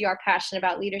 And if you are passionate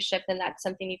about leadership, then that's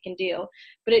something you can do.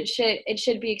 But it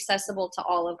should be accessible to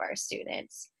all of our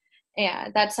students.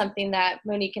 And that's something that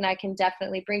Monique and I can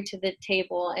definitely bring to the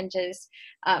table and just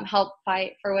help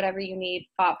fight for whatever you need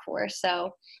fought for.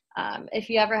 So If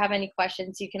you ever have any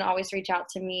questions, you can always reach out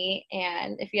to me.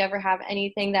 And if you ever have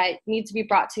anything that needs to be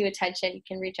brought to attention, you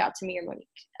can reach out to me or Monique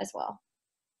as well.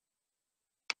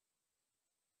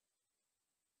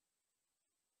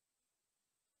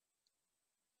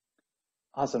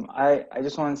 Awesome. I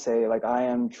just want to say, like, I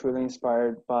am truly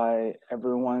inspired by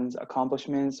everyone's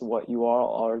accomplishments, what you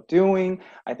all are doing.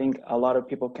 I think a lot of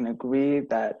people can agree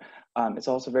that it's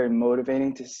also very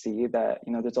motivating to see that,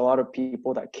 you know, there's a lot of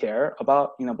people that care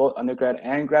about, you know, both undergrad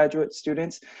and graduate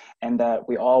students, and that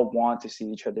we all want to see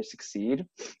each other succeed,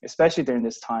 especially during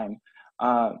this time.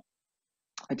 I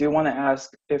do want to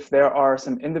ask if there are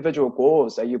some individual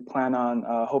goals that you plan on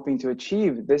hoping to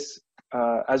achieve this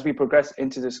as we progress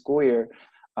into the school year.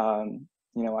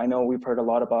 You know, I know we've heard a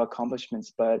lot about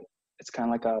accomplishments, but it's kind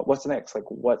of like, what's next? Like,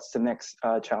 what's the next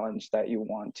challenge that you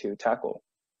want to tackle?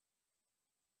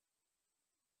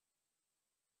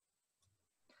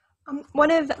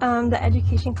 One of the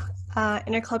Education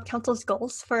Interclub Council's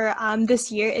goals for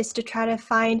this year is to try to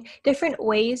find different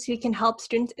ways we can help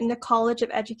students in the College of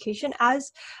Education.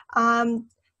 As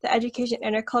the Education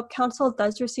Interclub Council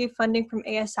does receive funding from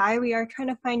ASI, we are trying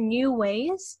to find new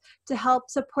ways to help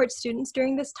support students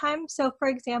during this time. So for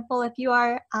example, if you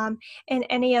are in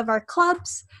any of our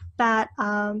clubs that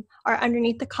are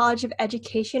underneath the College of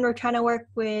Education, we're trying to work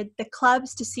with the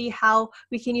clubs to see how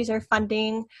we can use our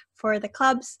funding for the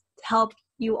clubs to help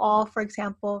you all, for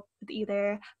example, with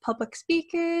either public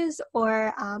speakers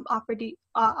or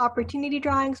opportunity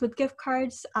drawings with gift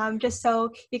cards, just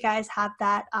so you guys have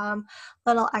that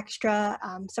little extra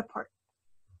support.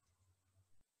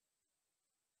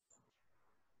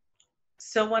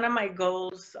 So one of my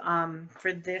goals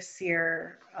for this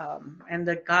year,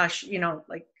 gosh, you know,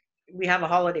 like we have a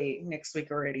holiday next week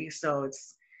already, so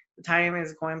the time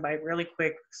is going by really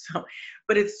quick. So,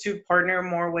 but it's to partner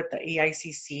more with the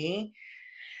EICC.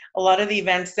 A lot of the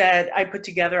events that I put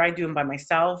together, I do them by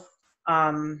myself.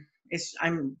 I'm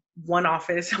one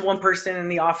office, one person in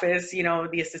the office. You know,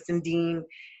 the assistant dean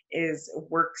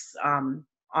works on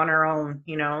her own.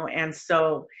 You know, and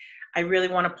so I really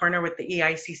want to partner with the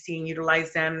EICC and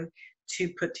utilize them to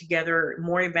put together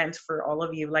more events for all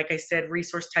of you. Like I said,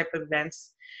 resource type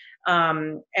events.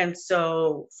 And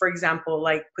so, for example,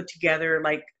 like put together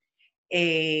like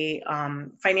a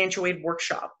financial aid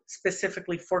workshop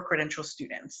specifically for credential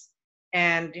students,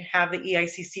 and have the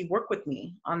EICC work with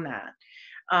me on that.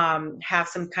 Have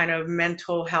some kind of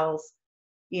mental health,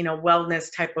 you know, wellness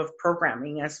type of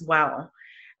programming as well.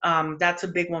 That's a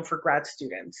big one for grad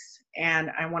students.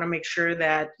 And I want to make sure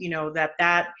that, you know,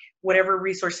 that whatever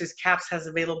resources CAPS has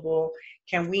available,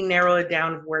 can we narrow it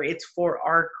down where it's for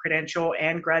our credential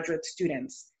and graduate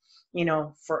students, you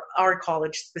know, for our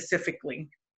college specifically.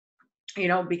 You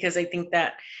know, because I think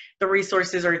that the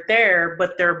resources are there,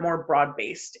 but they're more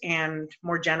broad-based and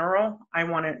more general. I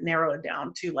want to narrow it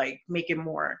down to like make it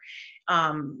more,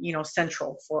 you know,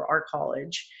 central for our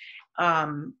college.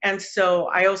 And so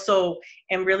I also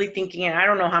am really thinking, and I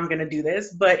don't know how I'm going to do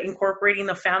this, but incorporating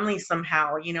the family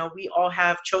somehow. You know, we all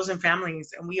have chosen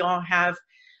families, and we all have,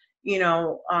 you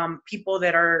know, people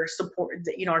that are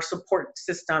you know, our support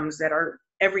systems that are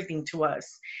everything to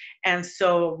us. And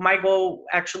so my goal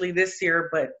actually this year,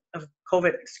 but of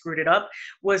COVID screwed it up,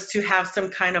 was to have some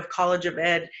kind of College of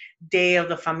Ed Day of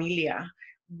the Familia,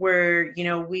 where, you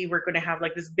know, we were going to have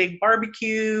like this big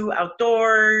barbecue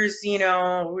outdoors, you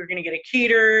know, we're going to get it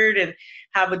catered and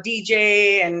have a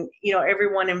DJ, and, you know,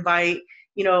 everyone invite,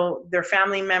 you know, their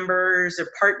family members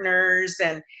or partners,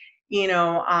 and, you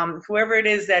know, whoever it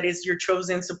is that is your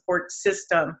chosen support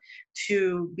system,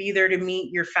 to be there to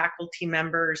meet your faculty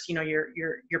members, you know, your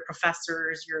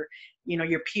professors, you know,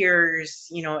 your peers,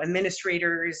 you know,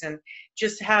 administrators, and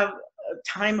just have a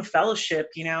time of fellowship,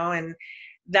 you know. And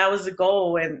that was the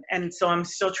goal. And so I'm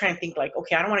still trying to think like,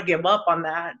 okay, I don't want to give up on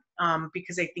that,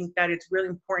 because I think that it's really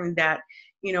important that,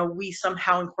 you know, we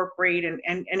somehow incorporate and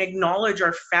acknowledge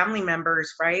our family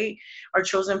members, right? Our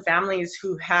chosen families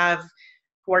who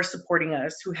are supporting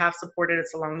us, who have supported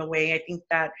us along the way. I think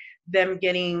that them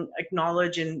getting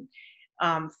acknowledged and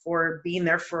for being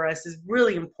there for us is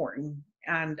really important.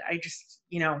 And I just,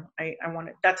 you know, I want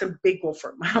to, that's a big goal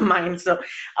for mine. So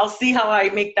I'll see how I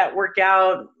make that work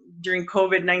out during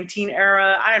COVID-19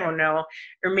 era. I don't know,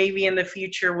 or maybe in the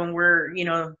future when we're, you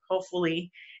know,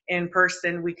 hopefully in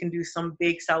person, we can do some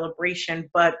big celebration.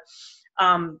 But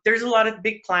there's a lot of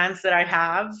big plans that I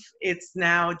have. It's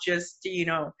now just, you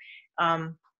know,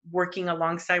 working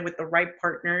alongside with the right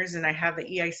partners, and I have the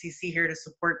EICC here to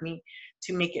support me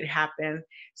to make it happen.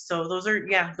 So those are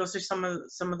some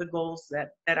of the goals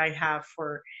that I have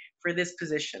for this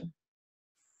position.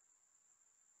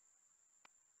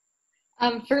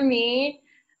 For me,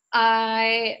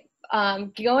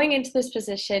 Going into this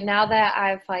position, now that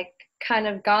I've kind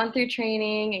of gone through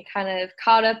training and kind of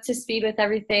caught up to speed with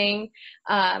everything,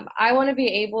 I want to be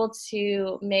able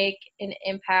to make an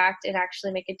impact and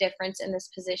actually make a difference in this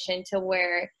position to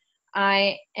where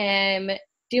I am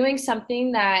doing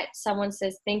something that someone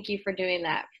says, thank you for doing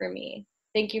that for me.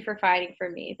 Thank you for fighting for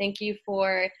me. Thank you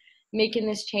for making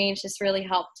this change. This really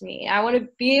helped me. I want to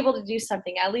be able to do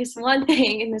something, at least one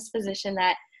thing in this position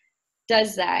that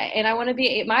does that. And I want to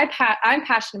be, I'm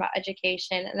passionate about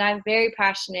education, and I'm very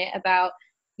passionate about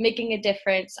making a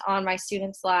difference on my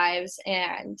students' lives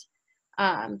and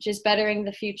just bettering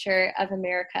the future of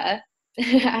America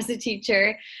as a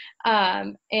teacher.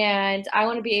 And I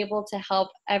want to be able to help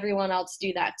everyone else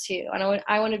do that too. And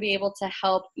I want to be able to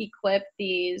help equip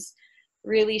these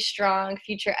really strong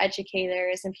future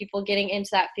educators and people getting into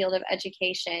that field of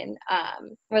education,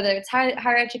 whether it's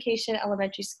higher education,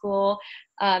 elementary school,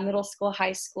 middle school,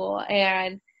 high school.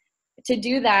 And to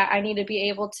do that, I need to be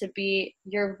able to be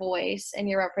your voice and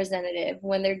your representative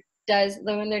when there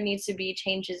needs to be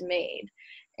changes made.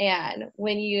 And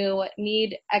when you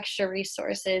need extra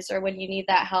resources, or when you need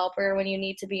that help, or when you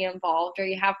need to be involved, or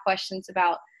you have questions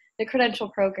about the credential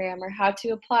program or how to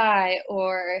apply,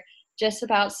 or just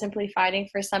about simply fighting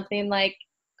for something like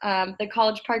the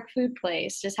College Park food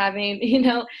place, just having,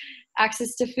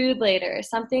 access to food later,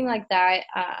 something like that,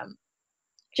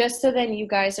 just so then you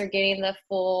guys are getting the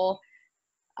full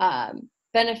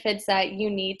benefits that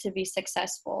you need to be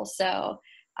successful. So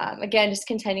again, just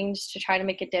continuing just to try to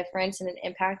make a difference and an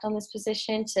impact on this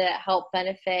position to help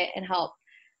benefit and help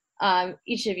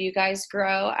each of you guys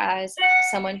grow as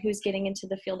someone who's getting into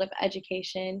the field of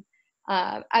education,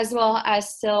 as well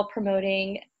as still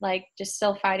promoting, just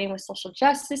still fighting with social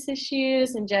justice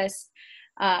issues and just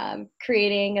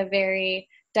creating a very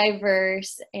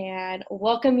diverse and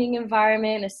welcoming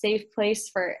environment, a safe place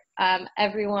for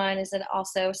everyone is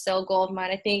also still a goal of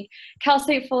mine. I think Cal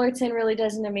State Fullerton really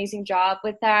does an amazing job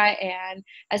with that. And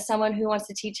as someone who wants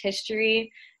to teach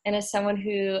history, and as someone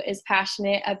who is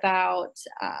passionate about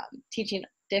teaching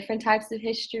different types of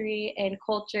history and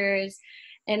cultures,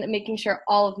 and making sure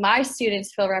all of my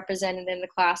students feel represented in the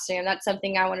classroom, that's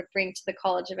something I want to bring to the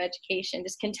College of Education,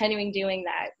 just continuing doing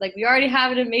that. We already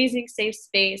have an amazing safe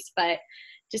space, but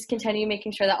just continue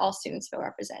making sure that all students feel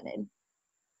represented.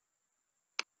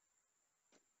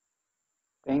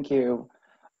 Thank you.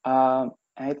 I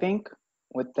think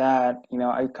with that,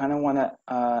 I kind of want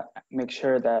to make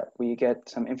sure that we get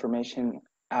some information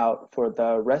out for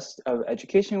the rest of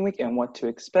Education Week and what to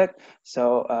expect.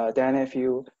 So Dianna, if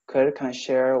you could kind of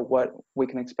share what we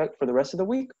can expect for the rest of the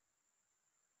week.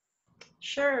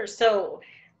 Sure. So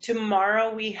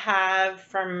tomorrow we have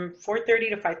from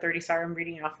 4:30 to 5:30, sorry, I'm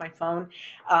reading off my phone,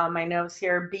 my notes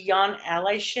here, Beyond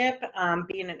Allyship,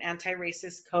 being an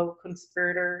anti-racist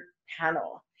co-conspirator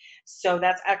panel. So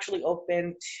that's actually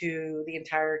open to the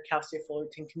entire Cal State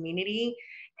Fullerton community,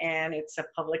 and it's a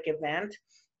public event.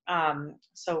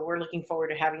 So we're looking forward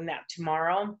to having that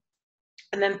tomorrow.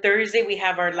 And then Thursday, we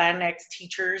have our Latinx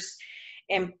teachers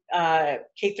and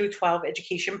K through 12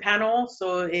 education panel.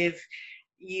 So if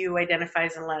you identify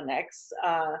as a Latinx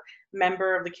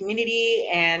member of the community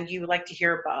and you would like to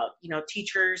hear about,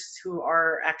 teachers who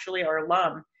are actually our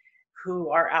alum, who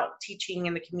are out teaching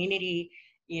in the community,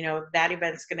 that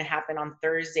event's going to happen on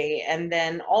Thursday. And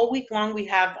then all week long, we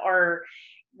have our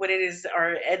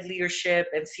Ed Leadership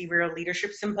and Serial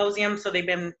Leadership Symposium. So they've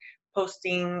been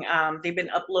posting, they've been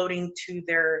uploading to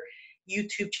their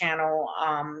YouTube channel,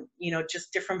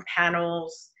 just different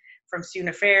panels from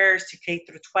student affairs to K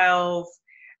through 12,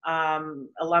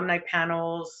 alumni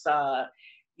panels,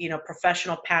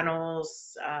 professional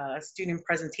panels, student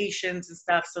presentations and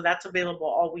stuff. So that's available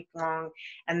all week long.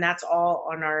 And that's all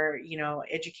on our,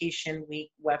 Education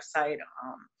Week website,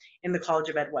 in the College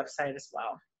of Ed website as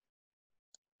well.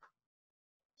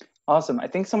 Awesome. I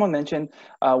think someone mentioned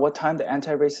what time the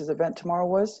anti-racist event tomorrow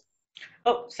was.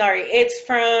 Oh, sorry. It's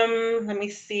from, let me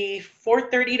see,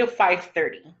 4:30 to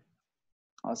 5:30.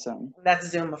 Awesome. That's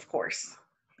Zoom, of course.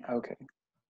 Okay.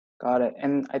 Got it.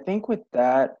 And I think with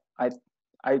that,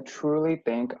 I truly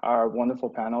thank our wonderful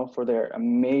panel for their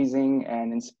amazing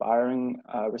and inspiring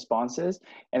responses.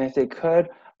 And if they could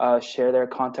share their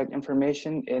contact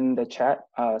information in the chat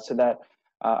so that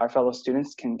our fellow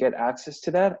students can get access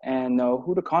to that and know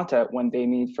who to contact when they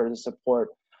need further support.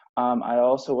 I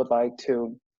also would like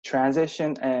to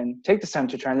transition and take this time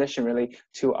to transition really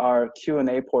to our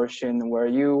Q&A portion where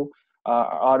you,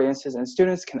 our audiences and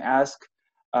students can ask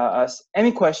us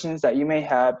any questions that you may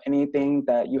have, anything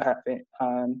that you have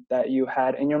that you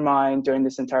had in your mind during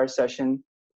this entire session.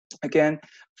 Again,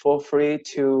 feel free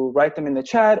to write them in the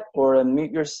chat or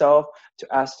unmute yourself to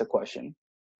ask the question.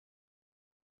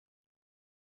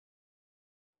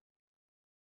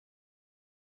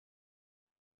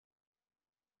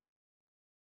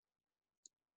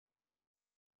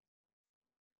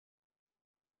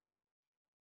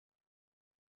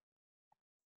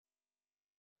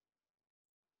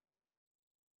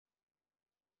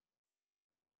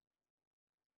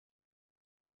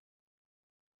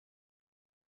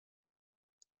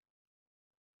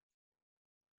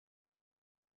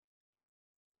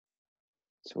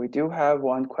 So we do have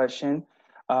one question,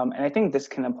 and I think this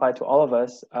can apply to all of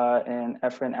us. And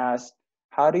Efren asks,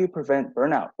 how do you prevent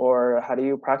burnout, or how do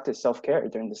you practice self-care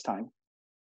during this time?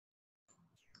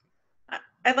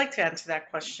 I'd like to answer that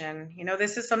question. You know,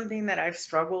 this is something that I've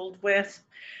struggled with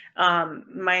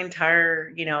my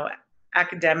entire,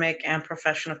 academic and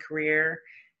professional career.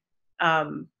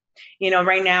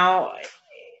 Right now,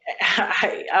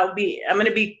 I'm going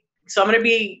to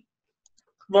be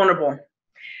vulnerable.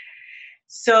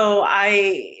 So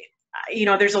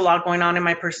there's a lot going on in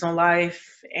my personal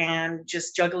life, and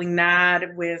just juggling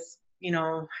that with,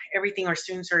 everything our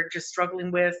students are just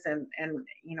struggling with, and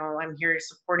I'm here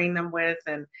supporting them with,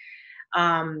 and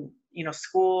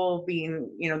school, being,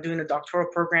 doing a doctoral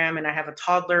program, and I have a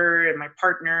toddler and my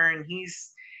partner, and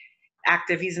he's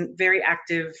active. He's a very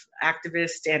active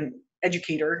activist and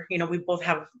educator. We both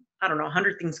have,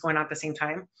 100 things going on at the same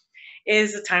time. It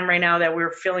is a time right now that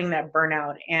we're feeling that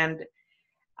burnout. And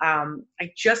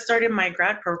I just started my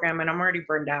grad program, and I'm already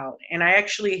burned out. And I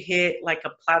actually hit like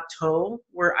a plateau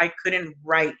where I couldn't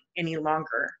write any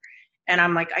longer. And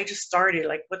I'm like, I just started,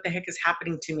 like, what the heck is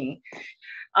happening to me?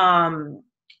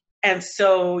 And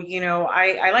so,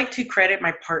 I like to credit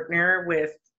my partner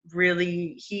with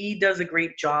he does a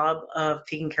great job of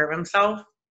taking care of himself.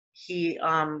 He,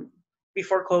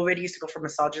 before COVID, he used to go for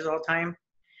massages all the time.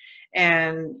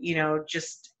 And,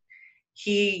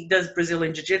 he does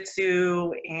Brazilian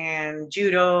Jiu-Jitsu and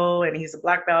judo, and he's a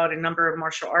black belt in a number of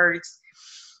martial arts.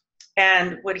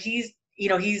 And what he's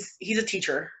a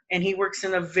teacher, and he works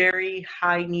in a very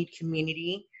high need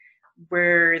community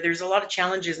where there's a lot of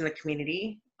challenges in the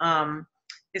community.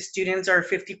 His students are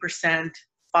 50%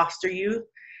 foster youth,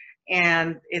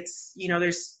 and it's,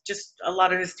 there's just a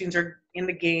lot of his students are in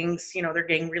the gangs, they're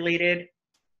gang related,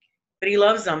 but he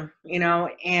loves them,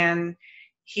 and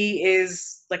he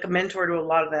is like a mentor to a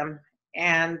lot of them,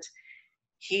 and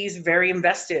he's very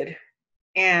invested.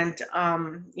 And,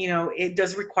 it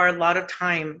does require a lot of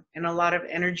time and a lot of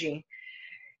energy.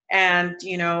 And,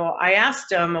 I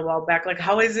asked him a while back, like,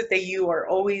 how is it that you are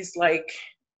always like,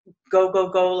 go, go,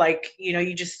 go, like,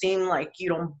 you just seem like you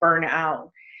don't burn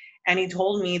out. And he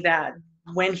told me that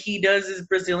when he does his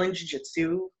Brazilian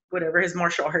Jiu-Jitsu, whatever his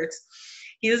martial arts,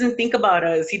 he doesn't think about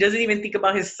us. He doesn't even think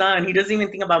about his son. He doesn't even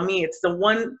think about me. It's the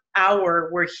 1 hour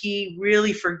where he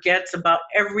really forgets about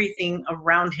everything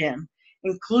around him,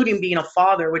 including being a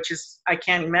father, which is, I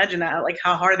can't imagine that, like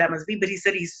how hard that must be. But he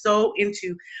said he's so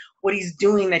into what he's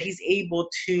doing that he's able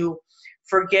to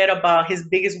forget about his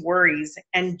biggest worries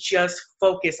and just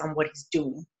focus on what he's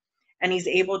doing. And he's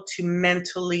able to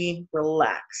mentally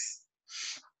relax.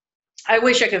 I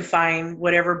wish I could find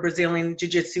whatever Brazilian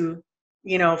Jiu-Jitsu,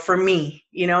 for me,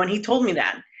 and he told me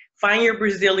that. Find your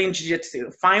Brazilian Jiu-Jitsu.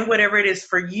 Find whatever it is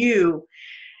for you,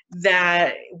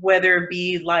 that whether it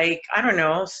be like, I don't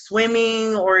know,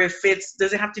 swimming, or if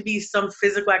doesn't have to be some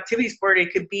physical activity sport.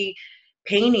 It could be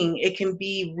painting. It can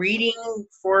be reading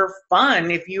for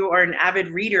fun. If you are an avid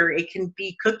reader, it can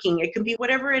be cooking. It can be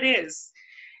whatever it is.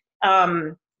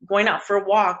 Going out for a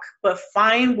walk, but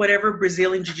find whatever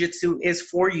Brazilian Jiu-Jitsu is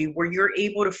for you, where you're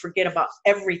able to forget about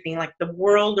everything. Like the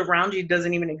world around you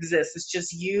doesn't even exist. It's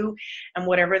just you and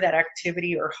whatever that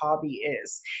activity or hobby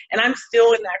is. And I'm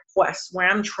still in that quest where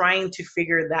I'm trying to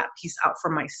figure that piece out for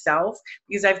myself,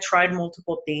 because I've tried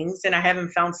multiple things and I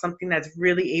haven't found something that's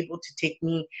really able to take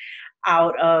me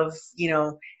out of,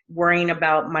 worrying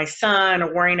about my son,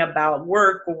 or worrying about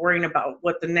work, or worrying about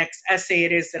what the next essay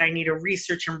it is that I need to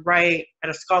research and write at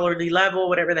a scholarly level,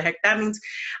 whatever the heck that means.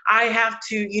 I have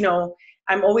to,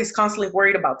 I'm always constantly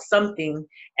worried about something,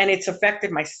 and it's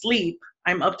affected my sleep.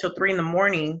 I'm up till 3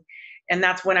 a.m, and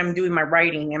that's when I'm doing my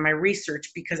writing and my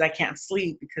research, because I can't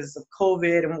sleep because of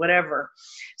COVID and whatever.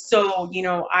 So,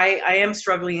 I am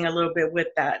struggling a little bit with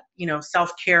that,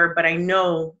 self-care, but I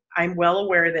know I'm well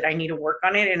aware that I need to work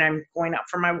on it, and I'm going out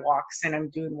for my walks, and I'm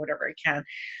doing whatever I can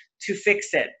to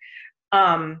fix it.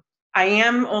 I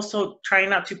am also trying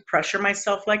not to pressure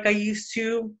myself like I used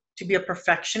to, to be a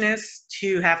perfectionist,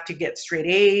 to have to get straight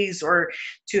A's, or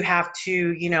to have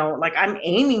to, like, I'm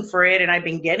aiming for it and I've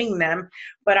been getting them,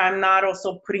 but I'm not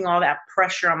also putting all that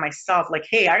pressure on myself. Like,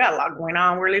 hey, I got a lot going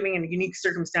on. We're living in unique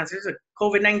circumstances. There's a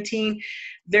COVID-19,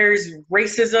 there's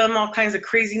racism, all kinds of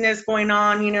craziness going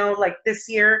on, like this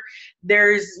year.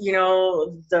 There's,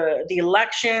 the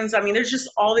elections. I mean, there's just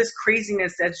all this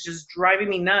craziness that's just driving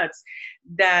me nuts,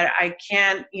 that I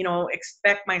can't,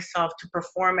 expect myself to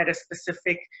perform at a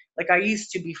specific, like I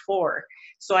used to before.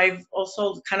 So I've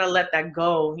also kind of let that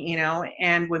go,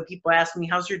 and when people ask me,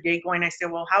 how's your day going? I say,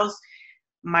 well, how's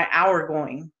my hour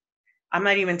going? I'm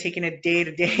not even taking a day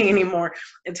to day anymore.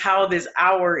 It's how this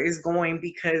hour is going,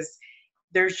 because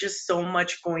there's just so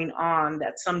much going on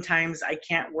that sometimes I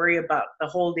can't worry about the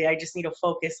whole day. I just need to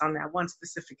focus on that one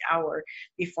specific hour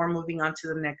before moving on to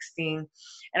the next thing.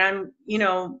 And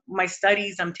I'm, my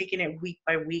studies, I'm taking it week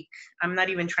by week. I'm not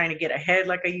even trying to get ahead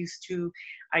like I used to.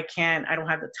 I don't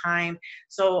have the time.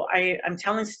 So I'm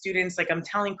telling students, like I'm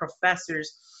telling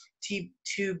professors,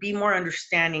 to be more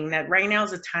understanding that right now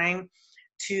is a time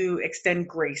to extend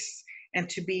grace and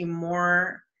to be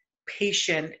more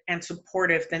patient and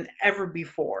supportive than ever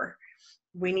before.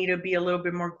 We need to be a little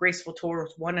bit more graceful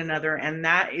towards one another, and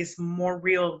that is more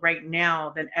real right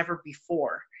now than ever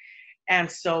before.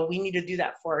 And so we need to do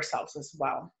that for ourselves as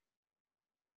well.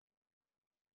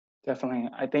 Definitely.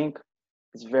 I think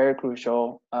it's very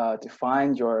crucial to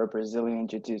find your Brazilian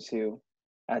Jiu-Jitsu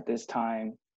at this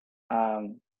time.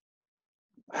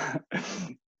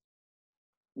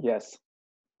 Yes.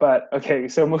 But okay,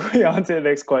 so moving on to the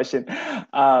next question.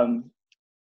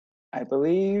 I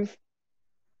believe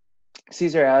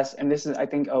Caesar asked, and this is, I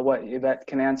think, what Yvette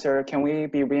can answer, can we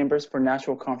be reimbursed for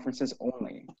national conferences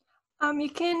only?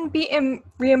 You can be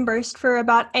reimbursed for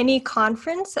about any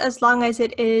conference as long as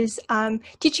it is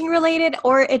teaching related,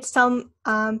 or it's some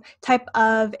type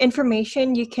of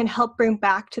information you can help bring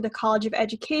back to the College of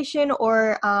Education,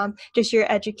 or just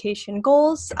your education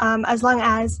goals, as long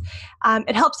as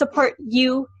it helps support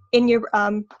you in your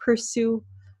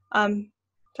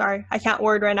sorry, I can't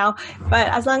word right now, but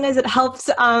as long as it helps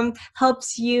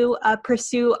you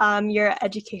pursue your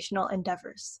educational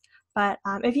endeavors. But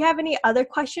if you have any other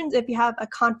questions, if you have a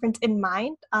conference in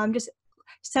mind, just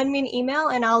send me an email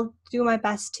and I'll do my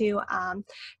best to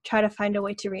try to find a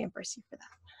way to reimburse you for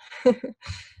that.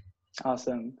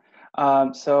 Awesome.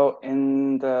 So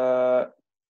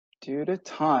due to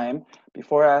time,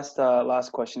 before I ask the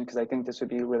last question, because I think this would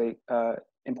be really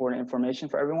important information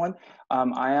for everyone,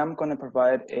 I am going to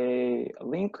provide a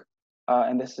link,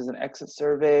 and this is an exit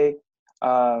survey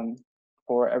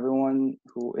for everyone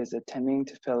who is attending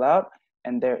to fill out.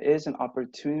 And there is an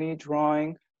opportunity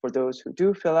drawing for those who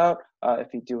do fill out.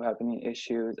 If you do have any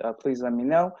issues, please let me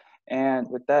know. And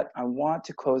with that, I want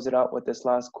to close it out with this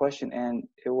last question, and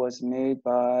it was made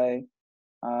by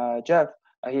Jeff.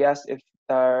 He asked if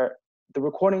the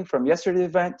recording from yesterday's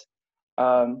event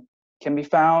can be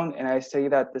found, and I say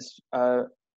that this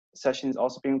session is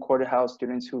also being recorded, how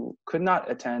students who could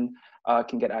not attend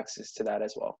can get access to that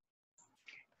as well.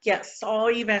 Yes,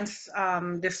 all events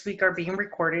this week are being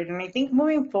recorded, and I think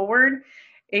moving forward,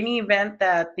 any event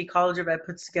that the College of Ed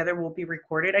puts together will be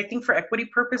recorded. I think for equity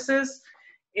purposes,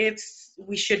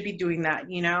 we should be doing that,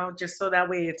 just so that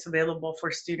way it's available for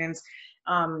students.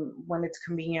 When it's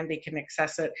convenient, they can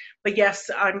access it. But yes,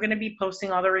 I'm going to be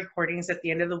posting all the recordings at the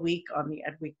end of the week on the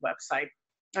EdWeek website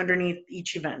underneath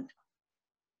each event.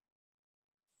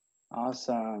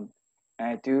 Awesome. And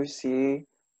I do see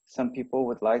some people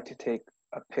would like to take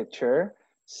a picture.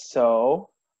 So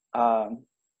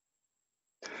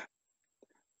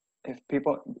if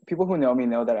people who know me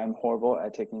know that I'm horrible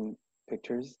at taking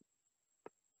pictures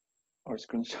or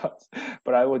screenshots,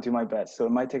 but I will do my best. So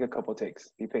it might take a couple takes.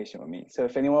 Be patient with me. So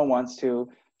if anyone wants to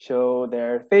show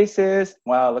their faces,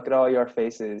 wow, look at all your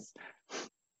faces.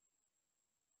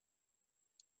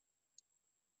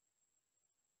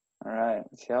 All right,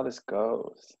 let's see how this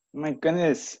goes. Oh my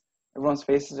goodness, everyone's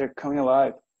faces are coming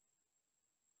alive.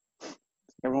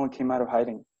 Everyone came out of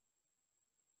hiding.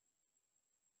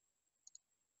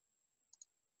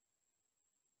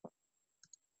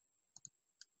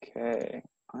 Okay,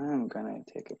 I'm gonna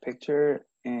take a picture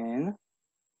in.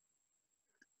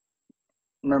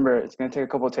 Remember, it's gonna take a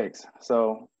couple takes.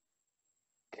 So,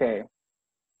 okay,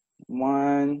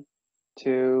 1,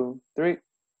 2, 3.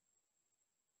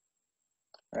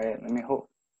 All right, let me hope.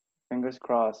 Fingers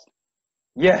crossed.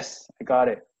 Yes, I got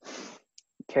it.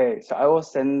 Okay, so I will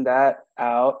send that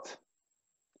out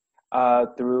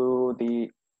through the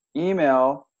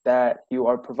email that you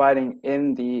are providing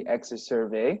in the exit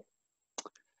survey.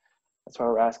 That's why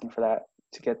we're asking for that,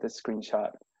 to get this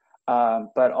screenshot.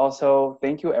 But also,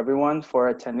 thank you everyone for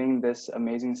attending this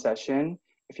amazing session.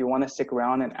 If you want to stick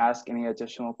around and ask any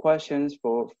additional questions,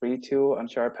 feel free to. I'm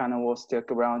sure our panel will stick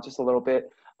around just a little bit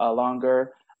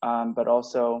longer. But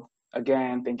also,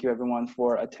 again, thank you everyone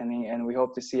for attending, and we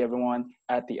hope to see everyone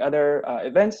at the other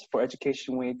events for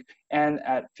Education Week and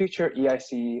at future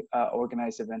EIC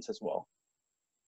organized events as well.